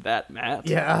mentioned that, Matt.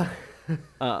 Yeah.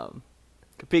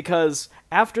 Because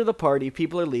after the party,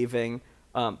 people are leaving.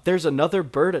 There's another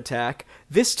bird attack.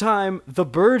 This time, the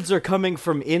birds are coming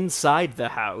from inside the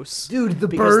house. Dude, the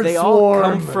because bird they swarm.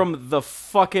 all come from the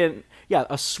fucking... Yeah,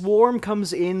 a swarm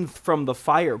comes in from the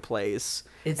fireplace.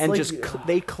 It's and like,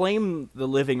 they claim the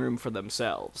living room for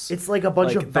themselves. It's like a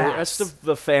bunch of bats. The rest of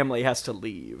the family has to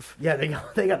leave. Yeah, they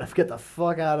gotta get the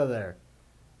fuck out of there.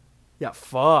 Yeah,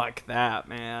 fuck that,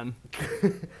 man.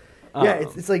 Yeah,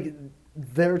 it's like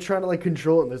they're trying to like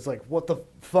control it, and it's like, what the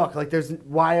fuck? Like,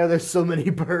 why are there so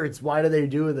many birds? Why do they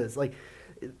do this? Like,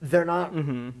 they're not,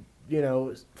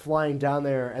 flying down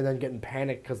there and then getting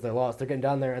panicked because they're lost. They're getting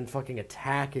down there and fucking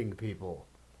attacking people.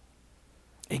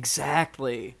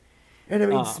 Exactly. And I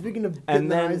mean, speaking of getting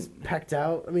the eyes pecked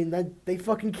out, I mean, they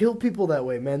fucking kill people that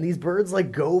way, man. These birds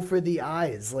like go for the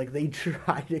eyes, like they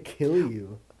try to kill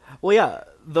you. Well, yeah,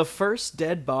 the first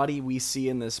dead body we see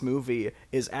in this movie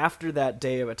is after that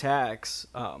day of attacks.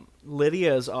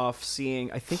 Lydia's off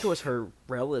seeing, I think it was her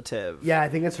relative. Yeah, I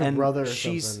think it's her brother or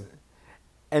something.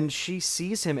 And she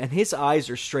sees him, and his eyes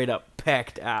are straight up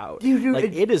pecked out. Dude,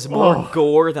 like, it is more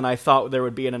gore than I thought there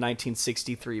would be in a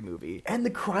 1963 movie. And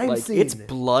the crime scene. It's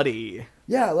bloody.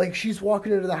 Yeah, like, she's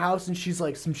walking into the house, and she's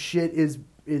like, some shit is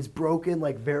broken,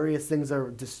 like, various things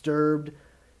are disturbed.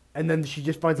 And then she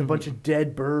just finds a bunch of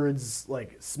dead birds,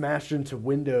 like, smashed into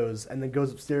windows, and then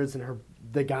goes upstairs, and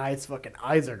the guy's fucking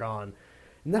eyes are gone.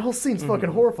 And that whole scene's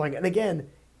fucking horrifying. And again,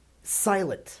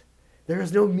 silent. There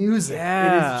is no music.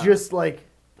 Yeah. It is just like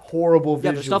horrible visuals.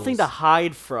 Yeah, there's nothing to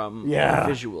hide from the Yeah.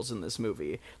 visuals in this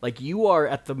movie. Like, you are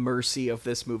at the mercy of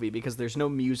this movie because there's no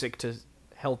music to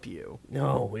help you.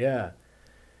 No, yeah.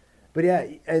 But yeah,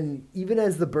 and even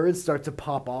as the birds start to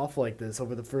pop off like this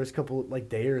over the first couple, like,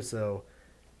 day or so,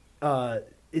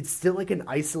 it's still like an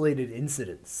isolated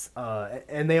incident.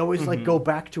 And they always like go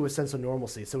back to a sense of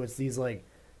normalcy. So it's these like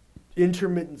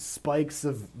intermittent spikes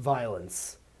of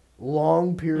violence,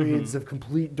 long periods of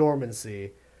complete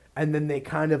dormancy, and then they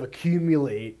kind of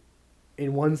accumulate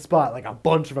in one spot. Like a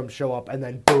bunch of them show up, and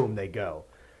then boom, they go.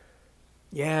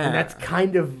 Yeah. And that's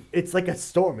kind of, it's like a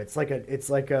storm. It's like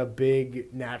a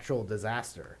big natural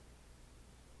disaster.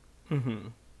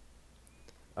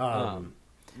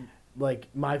 Like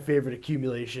my favorite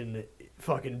accumulation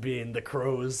fucking being the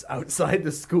crows outside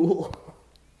the school.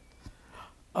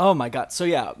 Oh my god. So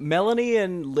yeah, Melanie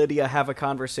and Lydia have a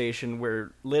conversation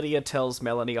where Lydia tells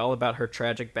Melanie all about her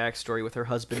tragic backstory with her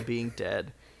husband being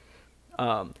dead.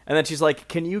 And then she's like,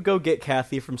 can you go get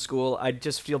Kathy from school? I'd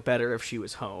just feel better if she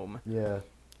was home. Yeah.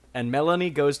 And Melanie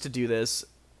goes to do this,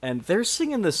 and they're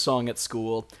singing this song at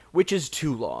school, which is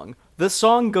too long. The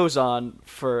song goes on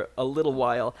for a little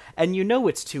while, and you know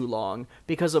it's too long,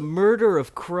 because a murder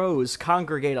of crows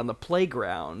congregate on the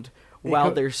playground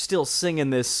while they're still singing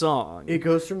this song. It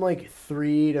goes from like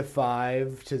 3 to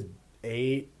 5 to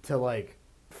 8 to like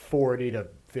 40 to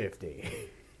 50.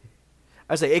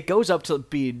 I say it goes up to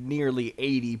be nearly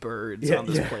 80 birds on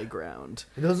this playground.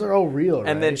 Those are all real, right?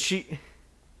 And then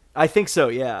I think so,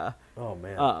 yeah. Oh,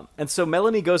 man. And so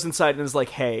Melanie goes inside and is like,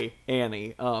 hey,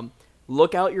 Annie,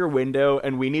 look out your window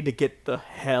and we need to get the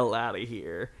hell out of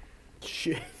here.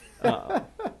 Shit.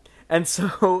 And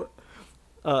so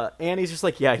Annie's just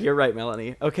like, yeah, you're right,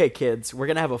 Melanie. Okay, kids, we're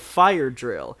going to have a fire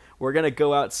drill. We're going to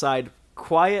go outside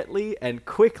quietly and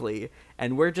quickly,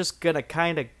 and we're just going to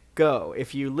kind of go.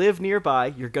 If you live nearby,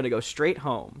 you're going to go straight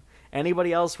home.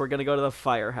 Anybody else, we're going to go to the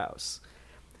firehouse.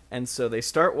 And so they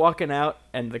start walking out,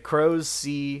 and the crows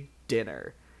see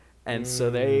dinner. And so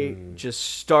they just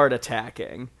start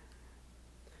attacking.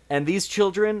 And these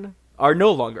children are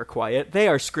no longer quiet. They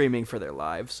are screaming for their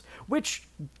lives. Which,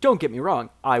 don't get me wrong,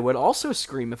 I would also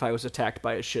scream if I was attacked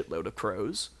by a shitload of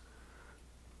crows.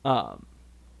 But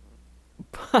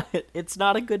it's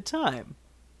not a good time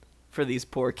for these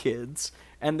poor kids.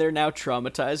 And they're now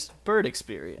traumatized bird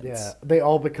experience. Yeah, they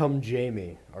all become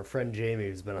Jamie, our friend Jamie,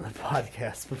 who's been on the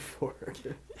podcast before.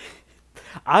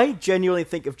 I genuinely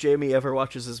think if Jamie ever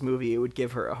watches this movie, it would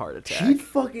give her a heart attack. She'd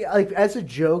fucking, like, as a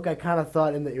joke, I kind of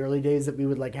thought in the early days that we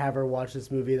would, like, have her watch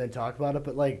this movie and then talk about it,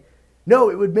 but, like,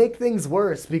 no, it would make things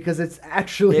worse because it's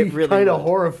actually really kind of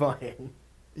horrifying.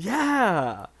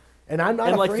 Yeah. And I'm not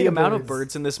and, afraid like, the of amount birds. of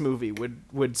birds in this movie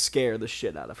would scare the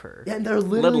shit out of her. Yeah, and they're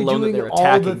literally doing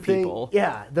all the things.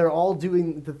 Yeah, they're all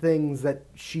doing the things that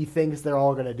she thinks they're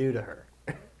all going to do to her.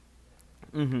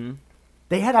 Mm-hmm.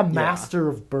 They had a master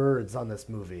of birds on this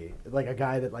movie, like a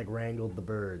guy that like wrangled the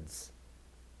birds.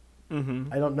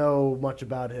 Mm-hmm. I don't know much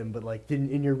about him, but like,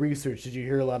 in your research, did you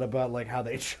hear a lot about like how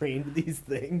they trained these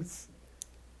things?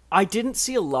 I didn't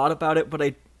see a lot about it,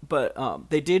 but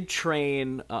they did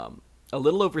train a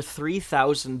little over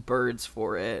 3,000 birds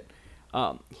for it.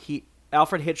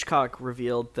 Alfred Hitchcock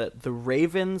revealed that the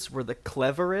ravens were the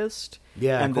cleverest,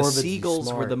 and the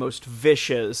seagulls were the most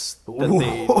vicious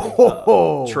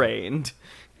that they trained.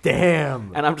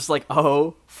 Damn. And I'm just like,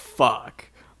 oh,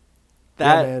 fuck.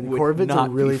 That would corvids not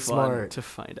are really be fun smart to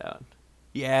find out.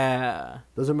 Yeah.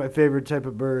 Those are my favorite type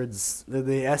of birds. They're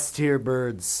the S-tier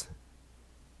birds.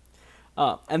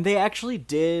 And they actually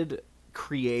did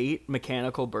create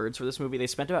mechanical birds for this movie. They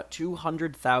spent about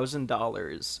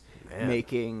 $200,000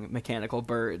 making mechanical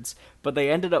birds, but they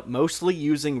ended up mostly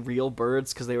using real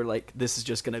birds because they were like, this is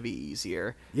just going to be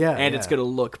easier. And it's going to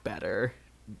look better.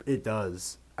 It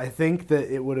does. I think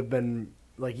that it would have been,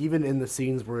 like, even in the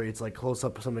scenes where it's, like, close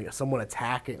up to someone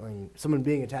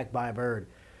being attacked by a bird,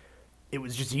 it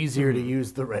was just easier to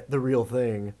use the real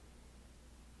thing.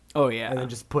 Oh, yeah. And then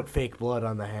just put fake blood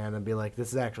on the hand and be like,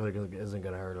 this is actually isn't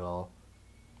going to hurt at all.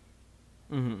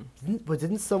 Mm-hmm.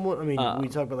 Didn't someone, I mean, we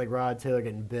talked about, like, Rod Taylor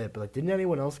getting bit, but, like, didn't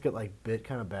anyone else get, like, bit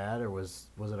kind of bad, or was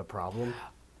it a problem?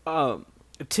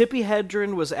 Tippi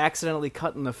Hedren was accidentally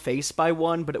cut in the face by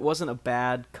one, but it wasn't a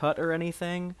bad cut or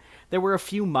anything. There were a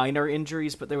few minor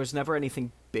injuries, but there was never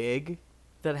anything big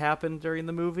that happened during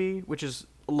the movie, which is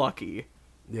lucky.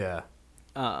 Yeah.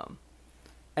 And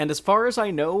as far as I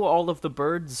know, all of the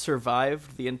birds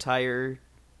survived the entire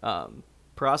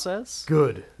process.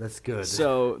 Good. That's good.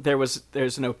 So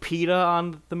there's no PETA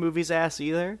on the movie's ass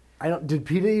either. Did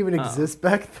PETA even exist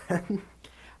back then?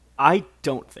 I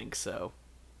don't think so,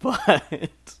 but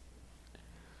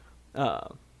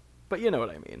you know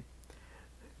what I mean.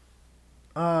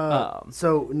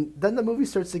 So then the movie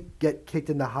starts to get kicked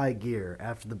into high gear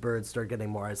after the birds start getting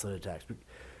more isolated attacks.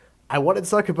 I wanted to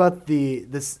talk about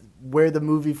where the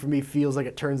movie for me feels like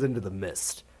it turns into The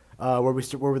Mist, where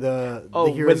the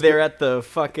heroes when they're at the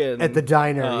fucking at the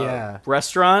diner,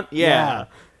 restaurant, yeah.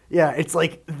 It's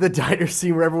like the diner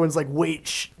scene where everyone's like, wait,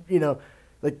 should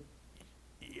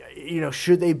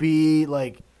they be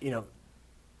like,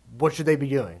 what should they be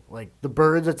doing? Like the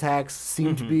birds attacks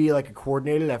seem to be like a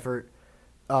coordinated effort.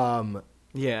 They're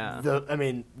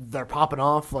popping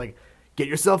off like, get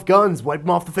yourself guns, wipe them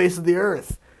off the face of the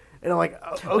earth. And I'm like,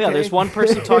 okay. Yeah, there's one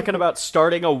person talking about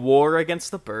starting a war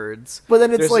against the birds. But then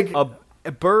it's there's like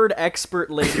a bird expert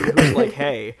lady who's like,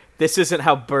 hey, this isn't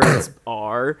how birds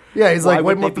are. Yeah, he's Why like,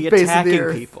 would wipe they them off be the face of the attacking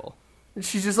earth? people? And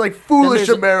she's just like, foolish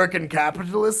American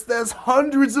capitalists, there's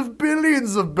hundreds of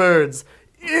billions of birds.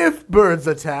 If birds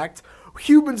attacked,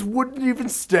 humans wouldn't even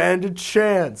stand a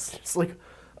chance. It's like,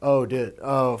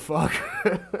 oh, fuck.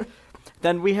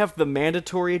 Then we have the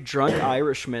mandatory drunk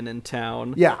Irishman in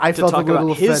town. Yeah, I to felt talk a little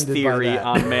about his offended theory by that.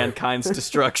 on mankind's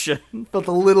destruction. Felt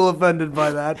a little offended by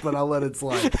that, but I'll let it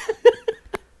slide.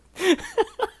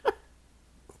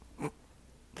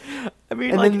 I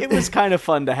mean, it was kind of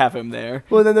fun to have him there.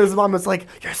 Well, then there's a mom that's like,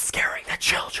 you're scaring the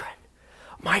children.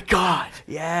 My God.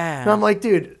 Yeah. And I'm like,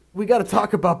 dude, we got to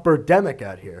talk about birdemic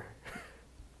out here.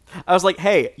 I was like,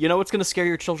 hey, you know what's going to scare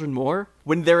your children more?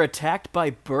 When they're attacked by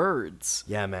birds.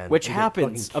 Yeah, man. Which They get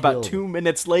happens fucking about killed. 2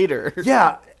 minutes later.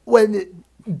 Yeah, when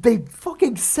they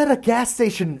fucking set a gas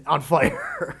station on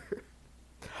fire.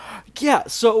 Yeah,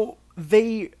 so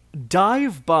they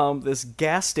dive bomb this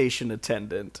gas station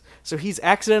attendant. So he's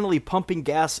accidentally pumping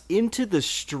gas into the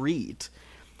street.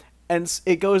 And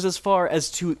it goes as far as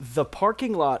to the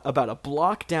parking lot about a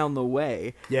block down the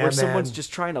way, where someone's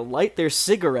just trying to light their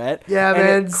cigarette. Yeah, and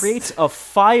man. it creates a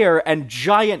fire and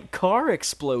giant car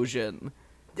explosion.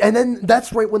 And then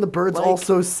that's right when the birds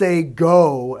also say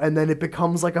go, and then it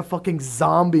becomes like a fucking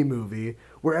zombie movie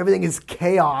where everything is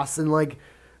chaos and like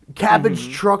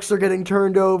cabbage trucks are getting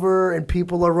turned over and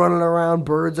people are running around,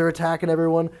 birds are attacking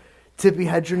everyone. Tippi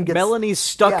Hedren gets... Melanie's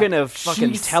stuck in a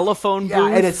fucking telephone booth. Yeah,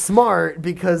 and it's smart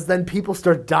because then people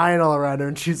start dying all around her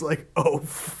and she's like, oh,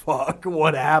 fuck,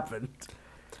 what happened?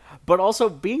 But also,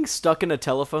 being stuck in a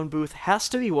telephone booth has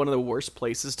to be one of the worst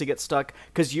places to get stuck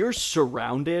because you're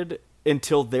surrounded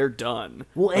until they're done.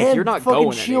 Well, like, and you're not fucking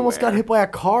going she almost got hit by a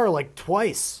car like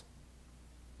twice.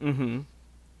 Mm-hmm.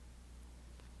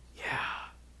 Yeah.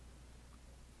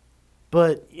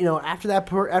 But, after that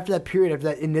period, after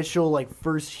that initial, like,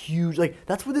 first huge... Like,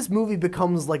 that's where this movie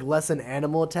becomes, like, less an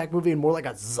animal attack movie and more like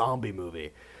a zombie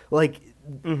movie. Like,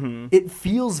 it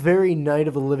feels very Night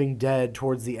of the Living Dead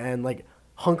towards the end. Like,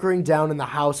 hunkering down in the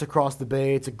house across the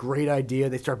bay. It's a great idea.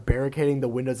 They start barricading the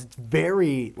windows. It's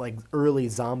very, like, early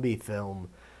zombie film.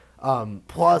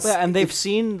 Plus... Yeah, and they've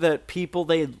seen that people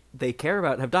they care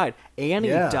about have died. Annie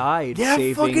died saving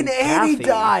Yeah, fucking Annie Kathy.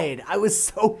 died! I was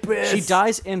so pissed! She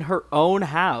dies in her own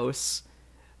house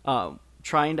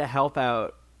trying to help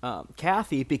out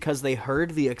Kathy because they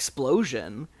heard the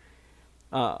explosion.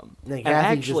 And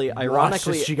actually,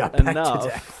 ironically she got back enough, to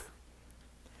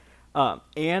death.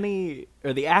 Annie,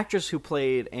 or the actress who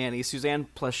played Annie, Suzanne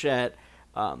Plachette,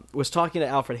 was talking to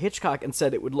Alfred Hitchcock and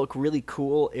said it would look really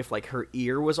cool if like her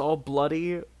ear was all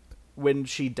bloody when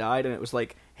she died and it was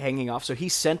like hanging off. So he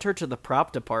sent her to the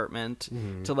prop department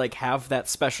to like have that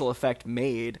special effect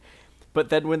made. But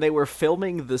then when they were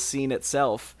filming the scene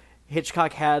itself,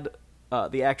 Hitchcock had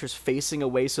the actress facing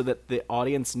away so that the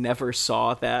audience never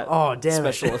saw that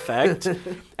special effect.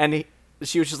 And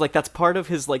she was just like, that's part of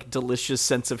his like delicious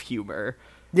sense of humor.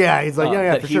 Yeah, he's like,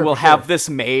 that for he sure, will for have sure. this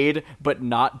made, but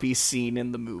not be seen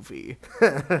in the movie.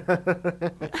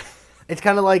 It's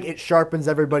kind of like it sharpens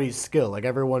everybody's skill. Like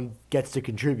everyone gets to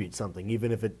contribute something,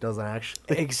 even if it doesn't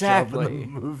actually show up in the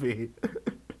movie.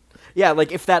 Yeah,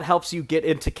 like if that helps you get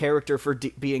into character for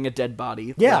being a dead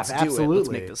body, let's do it. Let's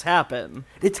make this happen.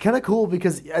 It's kind of cool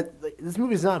because this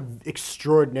movie's not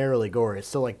extraordinarily gory. It's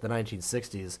still like the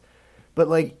 1960s. But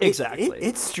like exactly,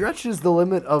 it stretches the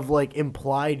limit of like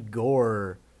implied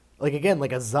gore. Like again,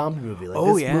 like a zombie movie.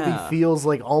 Like this movie feels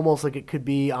like almost like it could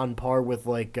be on par with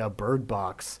like Bird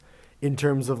Box in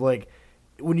terms of like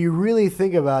when you really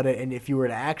think about it, and if you were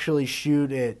to actually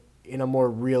shoot it in a more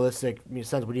realistic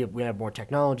sense, when we have more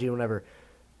technology and whatever,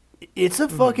 it's a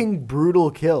fucking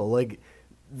brutal kill. Like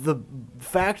the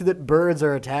fact that birds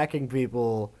are attacking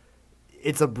people,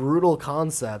 it's a brutal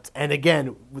concept. And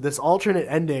again, with this alternate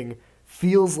ending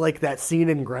feels like that scene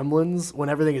in Gremlins when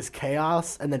everything is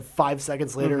chaos, and then 5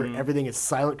 seconds later everything is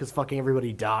silent because fucking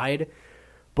everybody died.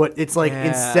 But it's like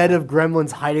instead of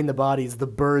Gremlins hiding the bodies, the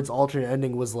birds' alternate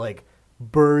ending was like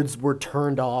birds were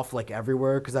turned off like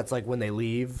everywhere because that's like when they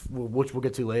leave, which we'll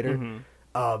get to later.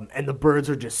 And the birds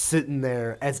are just sitting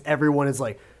there as everyone is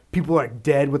like, people are like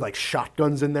dead with like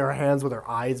shotguns in their hands with their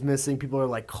eyes missing. People are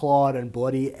like clawed and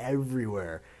bloody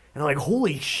everywhere. And I'm like,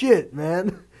 holy shit,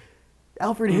 man.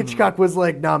 Alfred Hitchcock was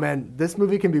like, nah, man, this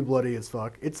movie can be bloody as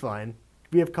fuck. It's fine.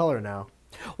 We have color now.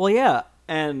 Well, yeah,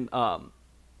 and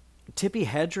Tippi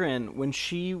Hedren, when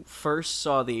she first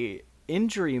saw the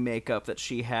injury makeup that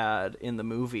she had in the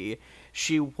movie,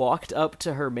 she walked up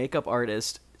to her makeup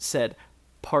artist, said,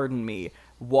 "Pardon me,"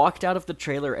 walked out of the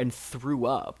trailer and threw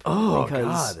up. Oh,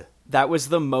 because God. that was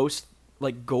the most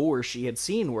like gore she had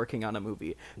seen working on a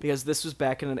movie, because this was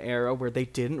back in an era where they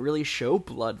didn't really show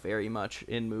blood very much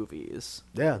in movies.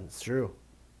 Yeah, it's true.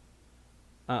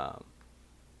 But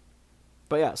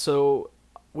yeah, so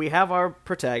we have our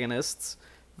protagonists,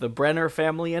 the Brenner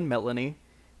family and Melanie.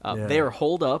 They are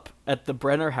holed up at the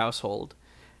Brenner household,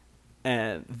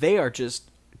 and they are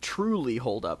just truly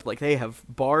holed up. Like, they have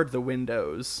barred the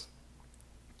windows.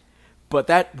 But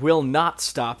that will not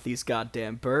stop these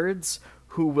goddamn birds,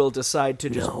 who will decide to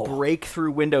just break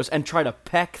through windows and try to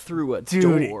peck through a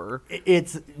door.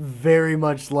 It's very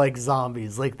much like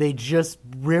zombies. Like, they just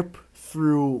rip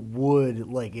through wood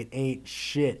like it ain't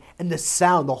shit. And the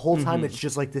sound, the whole time, it's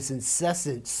just like this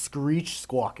incessant screech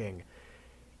squawking.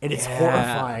 And it's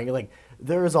horrifying. Like,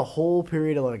 there is a whole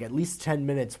period of like at least 10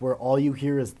 minutes where all you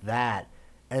hear is that,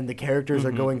 and the characters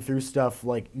are going through stuff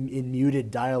like in muted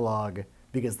dialogue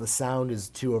because the sound is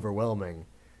too overwhelming.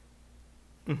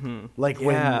 Like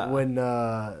when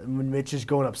Mitch is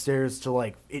going upstairs to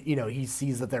like, he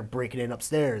sees that they're breaking in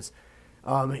upstairs.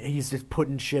 He's just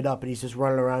putting shit up, and he's just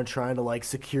running around trying to like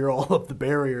secure all of the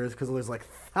barriers because there's like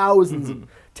thousands,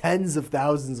 tens of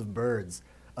thousands of birds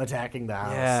attacking the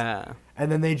house. Yeah.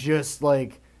 And then they just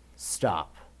like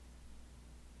stop.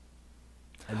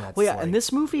 And that's and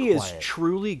this movie is quiet.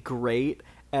 truly great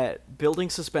at building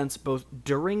suspense both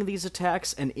during these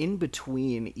attacks and in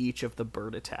between each of the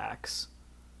bird attacks.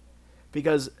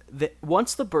 Because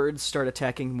once the birds start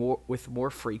attacking with more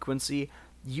frequency,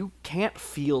 you can't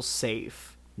feel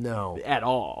safe. No. At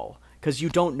all. Because you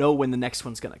don't know when the next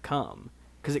one's going to come.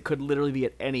 Because it could literally be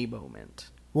at any moment.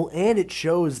 Well, and it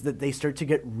shows that they start to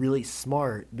get really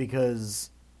smart because,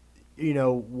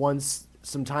 once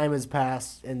some time has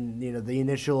passed and, the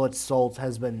initial assault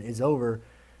is over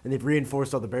and they've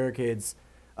reinforced all the barricades,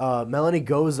 Melanie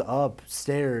goes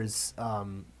upstairs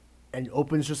and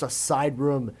opens just a side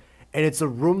room. And it's a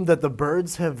room that the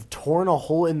birds have torn a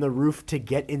hole in the roof to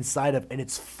get inside of, and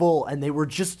it's full. And they were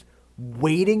just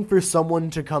waiting for someone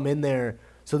to come in there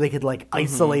so they could, like,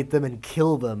 isolate them and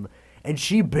kill them. And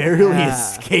she barely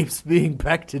escapes being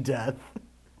pecked to death.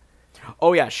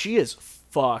 Oh, yeah, she is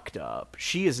fucked up.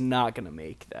 She is not going to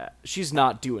make that. She's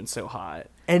not doing so hot.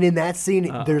 And in that scene,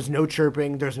 there's no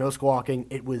chirping, there's no squawking.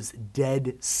 It was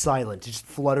dead silent, just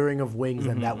fluttering of wings,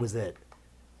 and that was it.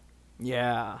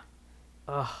 Yeah.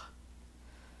 Ugh.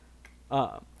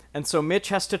 And so Mitch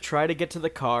has to try to get to the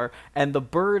car, and the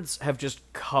birds have just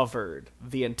covered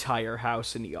the entire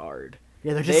house and yard.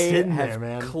 Yeah, they're just sitting there,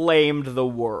 man. Claimed the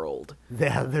world.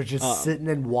 Yeah, they're just sitting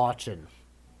and watching.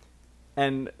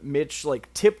 And Mitch,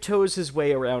 like, tiptoes his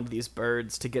way around these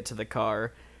birds to get to the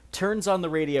car, turns on the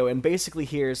radio, and basically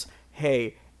hears,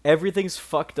 "Hey, everything's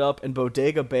fucked up and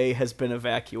Bodega Bay has been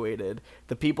evacuated.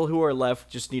 The people who are left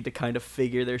just need to kind of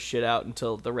figure their shit out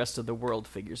until the rest of the world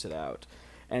figures it out."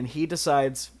 And he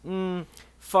decides,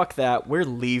 fuck that, we're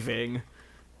leaving.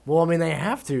 Well, I mean, they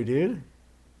have to, dude.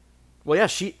 Well,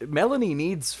 yeah, Melanie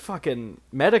needs fucking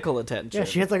medical attention. Yeah,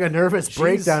 she has like a nervous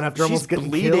breakdown after almost getting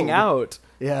bleeding killed. out.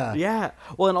 Yeah. Yeah.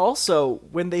 Well, and also,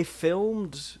 when they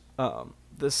filmed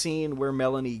the scene where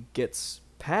Melanie gets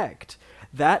pecked,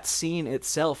 that scene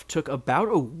itself took about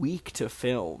a week to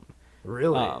film.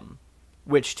 Really?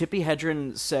 Which Tippi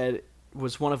Hedren said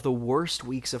was one of the worst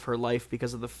weeks of her life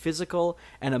because of the physical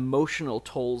and emotional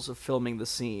tolls of filming the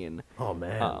scene. Oh,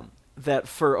 man. That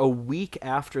for a week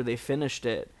after they finished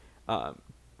it,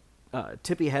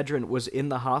 Tippi Hedren was in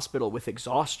the hospital with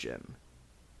exhaustion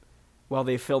while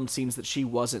they filmed scenes that she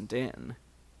wasn't in.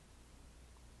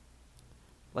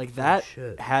 Like, that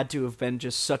had to have been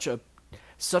just such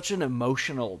an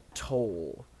emotional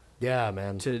toll. Yeah,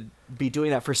 man. To be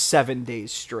doing that for 7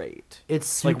 days straight. It's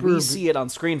super... Like, we see it on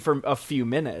screen for a few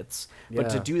minutes, but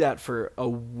to do that for a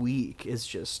week is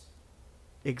just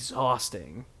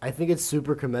exhausting. I think it's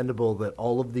super commendable that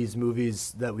all of these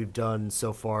movies that we've done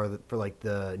so far for like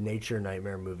the nature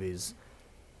nightmare movies,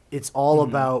 it's all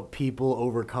about people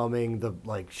overcoming the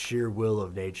like sheer will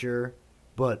of nature,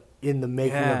 but in the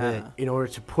making of it, in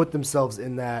order to put themselves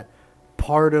in that,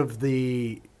 part of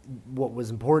the what was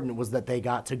important was that they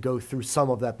got to go through some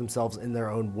of that themselves in their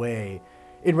own way,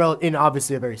 in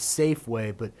obviously a very safe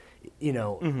way, but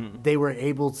they were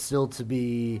able still to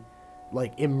be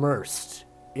like immersed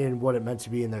in what it meant to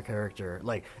be in their character.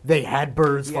 Like they had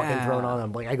birds fucking thrown on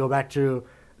them. Like I go back to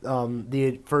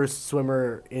the first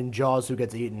swimmer in Jaws who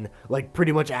gets eaten, like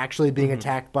pretty much actually being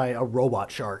attacked by a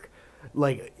robot shark.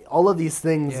 Like all of these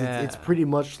things, it's pretty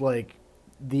much like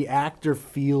the actor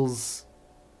feels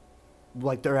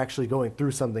like they're actually going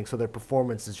through something, so their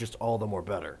performance is just all the more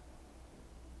better.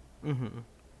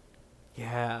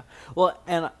 Yeah. Well,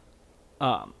 and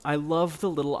I love the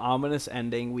little ominous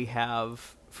ending we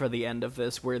have for the end of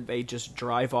this, where they just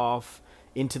drive off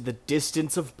into the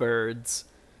distance of birds,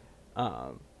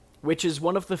 which is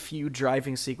one of the few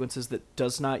driving sequences that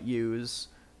does not use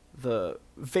the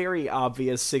very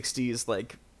obvious 60s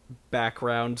like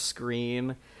background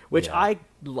screen, which I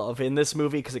love in this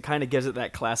movie because it kind of gives it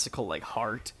that classical like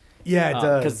heart. Yeah, it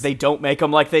does. Because they don't make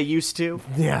them like they used to.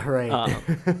 Yeah, right.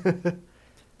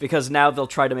 Because now they'll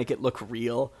try to make it look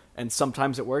real, and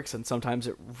sometimes it works, and sometimes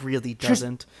it really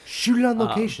doesn't. Just shoot it on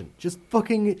location. Just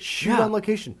fucking shoot on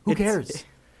location. Who cares?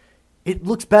 It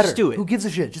looks better. Just do it. Who gives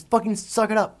a shit? Just fucking suck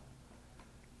it up.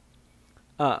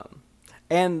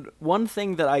 And one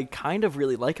thing that I kind of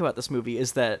really like about this movie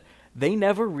is that they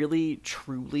never really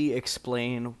truly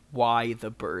explain why the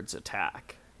birds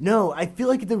attack. No, I feel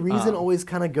like the reason always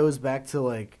kind of goes back to,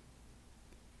 like,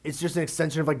 it's just an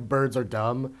extension of, like, birds are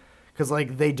dumb. Because,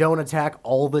 like, they don't attack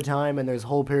all the time, and there's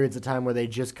whole periods of time where they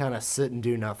just kind of sit and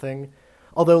do nothing.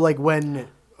 Although, like, when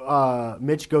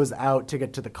Mitch goes out to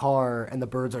get to the car and the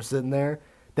birds are sitting there,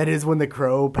 that is when the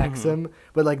crow pecks him.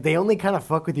 But, like, they only kind of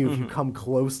fuck with you if you come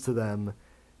close to them.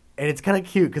 And it's kind of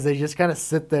cute because they just kind of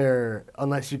sit there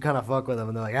unless you kind of fuck with them.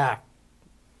 And they're like,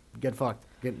 get fucked.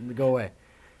 Go away.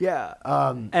 Yeah.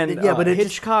 But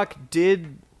Hitchcock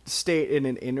did state in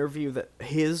an interview that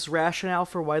his rationale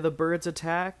for why the birds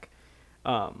attack,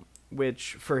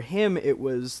 which for him it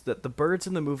was that the birds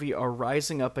in the movie are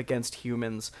rising up against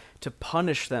humans to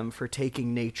punish them for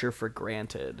taking nature for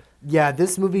granted. Yeah,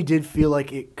 this movie did feel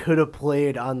like it could have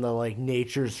played on the like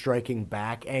nature striking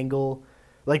back angle.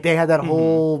 Like they had that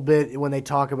whole bit when they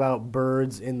talk about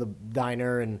birds in the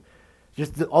diner and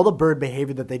just all the bird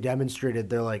behavior that they demonstrated.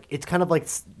 They're like, it's kind of like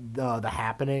the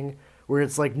Happening, where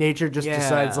it's like nature just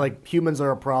decides like humans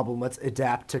are a problem. Let's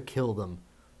adapt to kill them.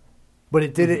 But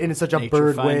it did it in such a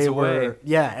bird way where,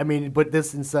 I mean, but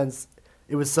this in sense,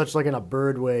 it was such like in a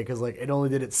bird way because like it only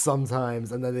did it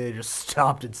sometimes and then they just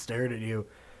stopped and stared at you.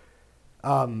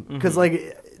 Because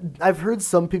like I've heard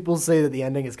some people say that the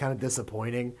ending is kind of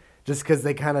disappointing just because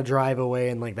they kind of drive away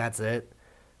and like that's it.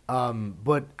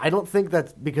 But I don't think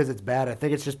that's because it's bad. I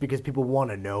think it's just because people want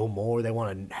to know more. They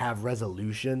want to have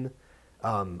resolution.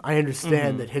 I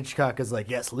understand that Hitchcock is like,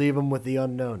 yes, leave them with the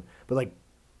unknown. But like,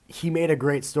 he made a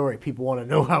great story. People want to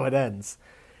know how it ends.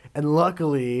 And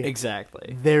luckily,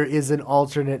 there is an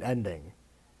alternate ending.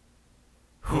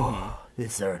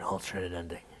 Is there an alternate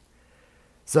ending?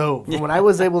 So from what I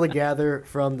was able to gather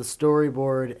from the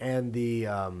storyboard and the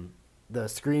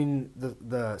screen,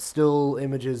 the still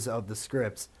images of the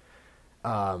scripts,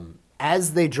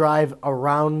 as they drive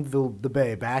around the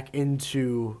bay back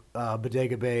into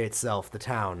Bodega Bay itself, the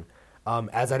town,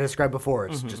 as I described before,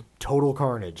 it's just total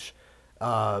carnage.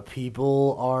 It's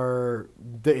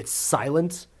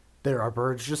silent. There are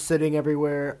birds just sitting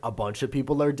everywhere. A bunch of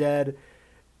people are dead.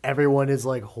 Everyone is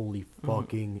like, holy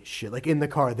fucking shit. Like in the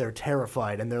car, they're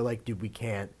terrified and they're like, dude, we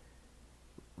can't.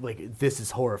 Like, this is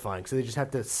horrifying. So they just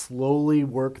have to slowly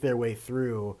work their way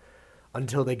through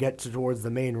until they get towards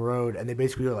the main road. And they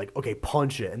basically are like, okay,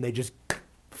 punch it. And they just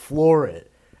floor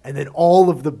it. And then all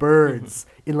of the birds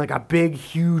in like a big,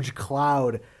 huge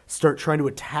cloud start trying to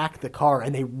attack the car.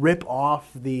 And they rip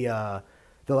off the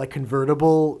like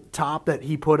convertible top that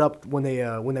he put up when they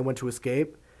went to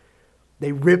escape.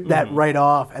 They rip that right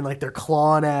off, and like they're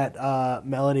clawing at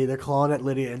Melanie, they're clawing at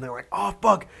Lydia, and they're like, "Oh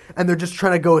fuck!" And they're just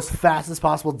trying to go as fast as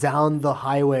possible down the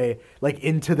highway, like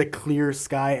into the clear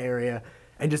sky area,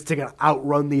 and just to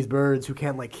outrun these birds who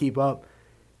can't like keep up.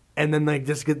 And then like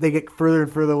they get further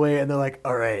and further away, and they're like,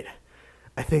 "All right,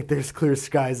 I think there's clear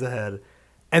skies ahead."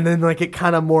 And then like it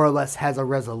kind of more or less has a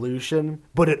resolution,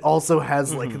 but it also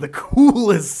has like the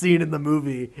coolest scene in the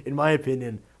movie, in my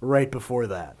opinion, right before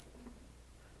that.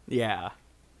 Yeah.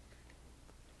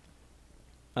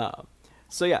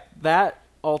 So yeah, that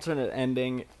alternate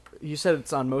ending, you said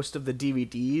it's on most of the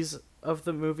DVDs of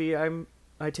the movie, I'm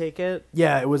I take it?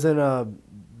 Yeah, it was in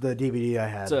the DVD I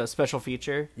had. It's a special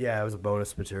feature. Yeah, it was a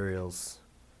bonus materials.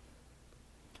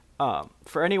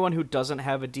 For anyone who doesn't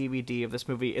have a DVD of this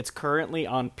movie, it's currently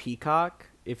on Peacock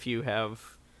if you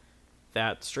have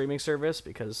that streaming service,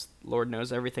 because Lord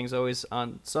knows everything's always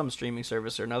on some streaming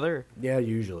service or another. Yeah,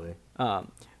 usually.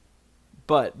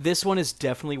 But this one is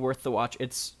definitely worth the watch.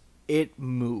 It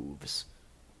moves.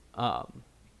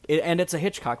 And it's a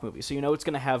Hitchcock movie, so you know it's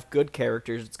going to have good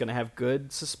characters, it's going to have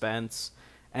good suspense,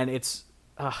 and it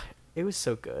was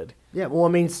so good. Yeah, well, I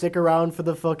mean, stick around for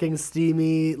the fucking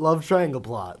steamy love triangle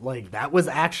plot. Like, that was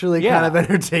actually kind of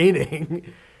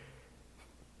entertaining.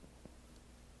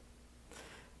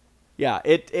 Yeah,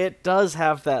 it does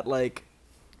have that, like,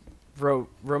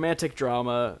 romantic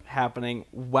drama happening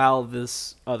while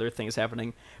this other thing is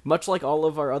happening. Much like all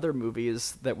of our other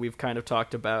movies that we've kind of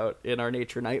talked about in our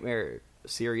Nature Nightmare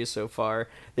series so far,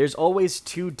 there's always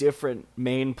two different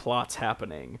main plots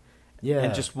happening. Yeah.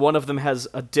 And just one of them has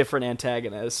a different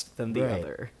antagonist than the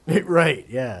other. Right,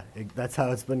 yeah. That's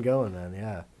how it's been going, man,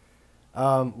 yeah.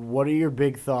 What are your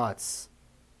big thoughts?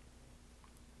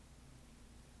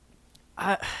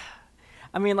 I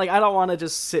mean, like, I don't want to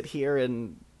just sit here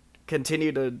and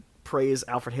continue to praise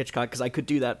Alfred Hitchcock, because I could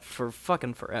do that for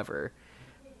fucking forever.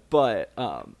 But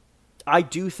I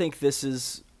do think this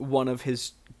is one of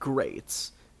his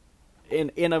greats.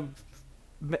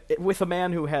 With a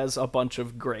man who has a bunch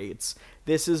of greats,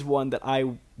 this is one that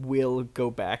I will go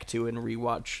back to and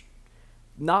rewatch.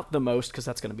 Not the most, because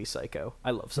that's going to be Psycho. I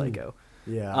love Psycho.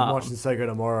 Yeah, I'm watching Psycho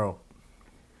tomorrow.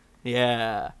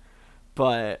 Yeah,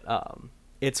 but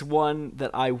it's one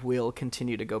that I will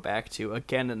continue to go back to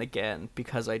again and again,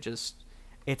 because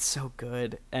it's so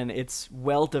good, and it's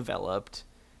well developed.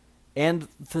 And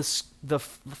the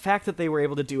fact that they were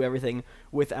able to do everything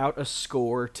without a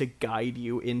score to guide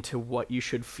you into what you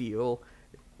should feel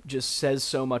just says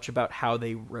so much about how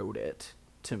they wrote it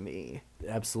to me. It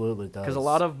absolutely does. Because a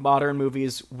lot of modern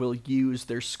movies will use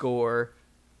their score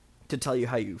to tell you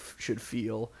how you should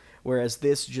feel, whereas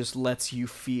this just lets you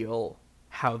feel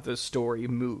how the story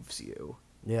moves you.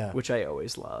 Yeah. Which I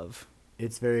always love.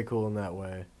 It's very cool in that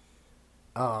way.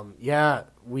 Yeah,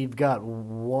 we've got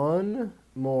one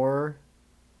more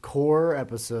core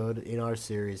episode in our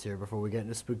series here before we get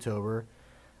into Spooktober.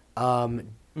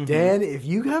 Dan, if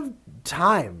you have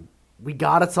time, we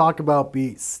gotta talk about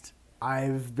Beast.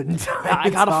 I've been I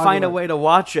gotta find a way to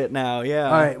watch it now, yeah.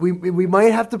 All right, we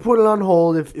might have to put it on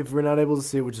hold if we're not able to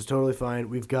see it, which is totally fine.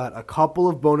 We've got a couple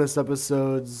of bonus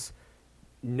episodes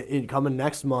coming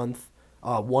next month.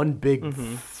 One big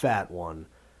fat one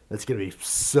that's gonna be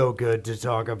so good to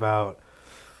talk about.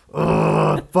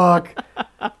 Oh, fuck.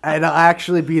 And it'll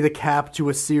actually be the cap to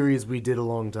a series we did a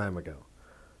long time ago.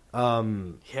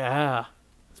 Yeah.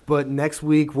 But next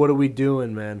week, what are we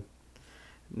doing, man?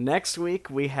 Next week,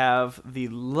 we have the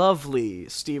lovely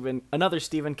another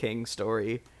Stephen King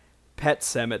story, Pet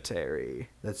Sematary.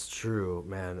 That's true,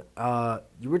 man.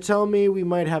 You were telling me we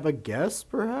might have a guest,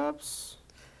 perhaps?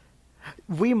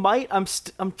 We might. I'm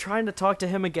trying to talk to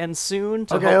him again soon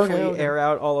to hopefully air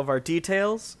out all of our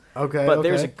details. But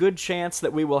there's a good chance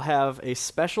that we will have a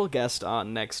special guest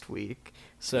on next week.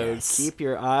 So keep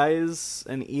your eyes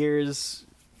and ears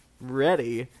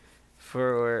ready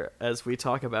for as we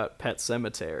talk about Pet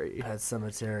Sematary. Pet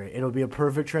Sematary. It'll be a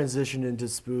perfect transition into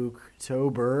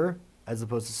Spooktober as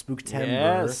opposed to Spooktember.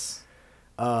 Yes.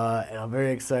 And I'm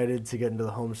very excited to get into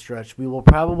the home stretch. We will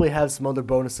probably have some other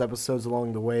bonus episodes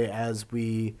along the way as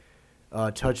we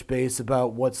touch base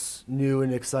about what's new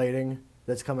and exciting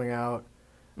that's coming out.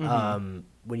 Whenever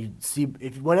you see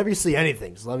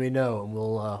anything, just let me know, and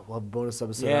we'll have a bonus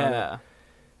episode. Yeah,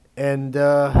 and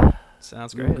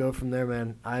sounds great. We'll go from there,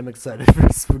 man. I'm excited for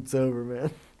Spooktober,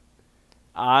 man.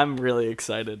 I'm really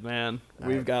excited, man.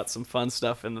 We've got some fun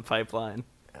stuff in the pipeline.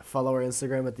 Follow our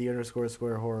Instagram at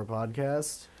 _Square Horror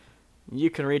Podcast. You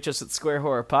can reach us at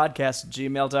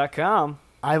squarehorrorpodcast@gmail.com.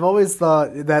 I've always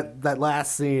thought that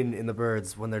last scene in The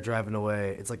Birds when they're driving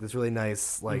away, it's like this really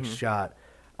nice shot.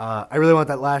 I really want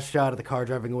that last shot of the car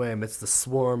driving away amidst the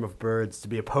swarm of birds to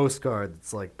be a postcard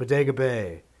that's like, Bodega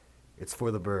Bay, it's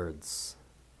for the birds.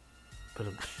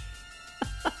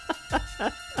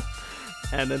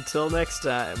 And until next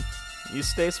time, you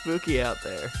stay spooky out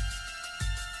there.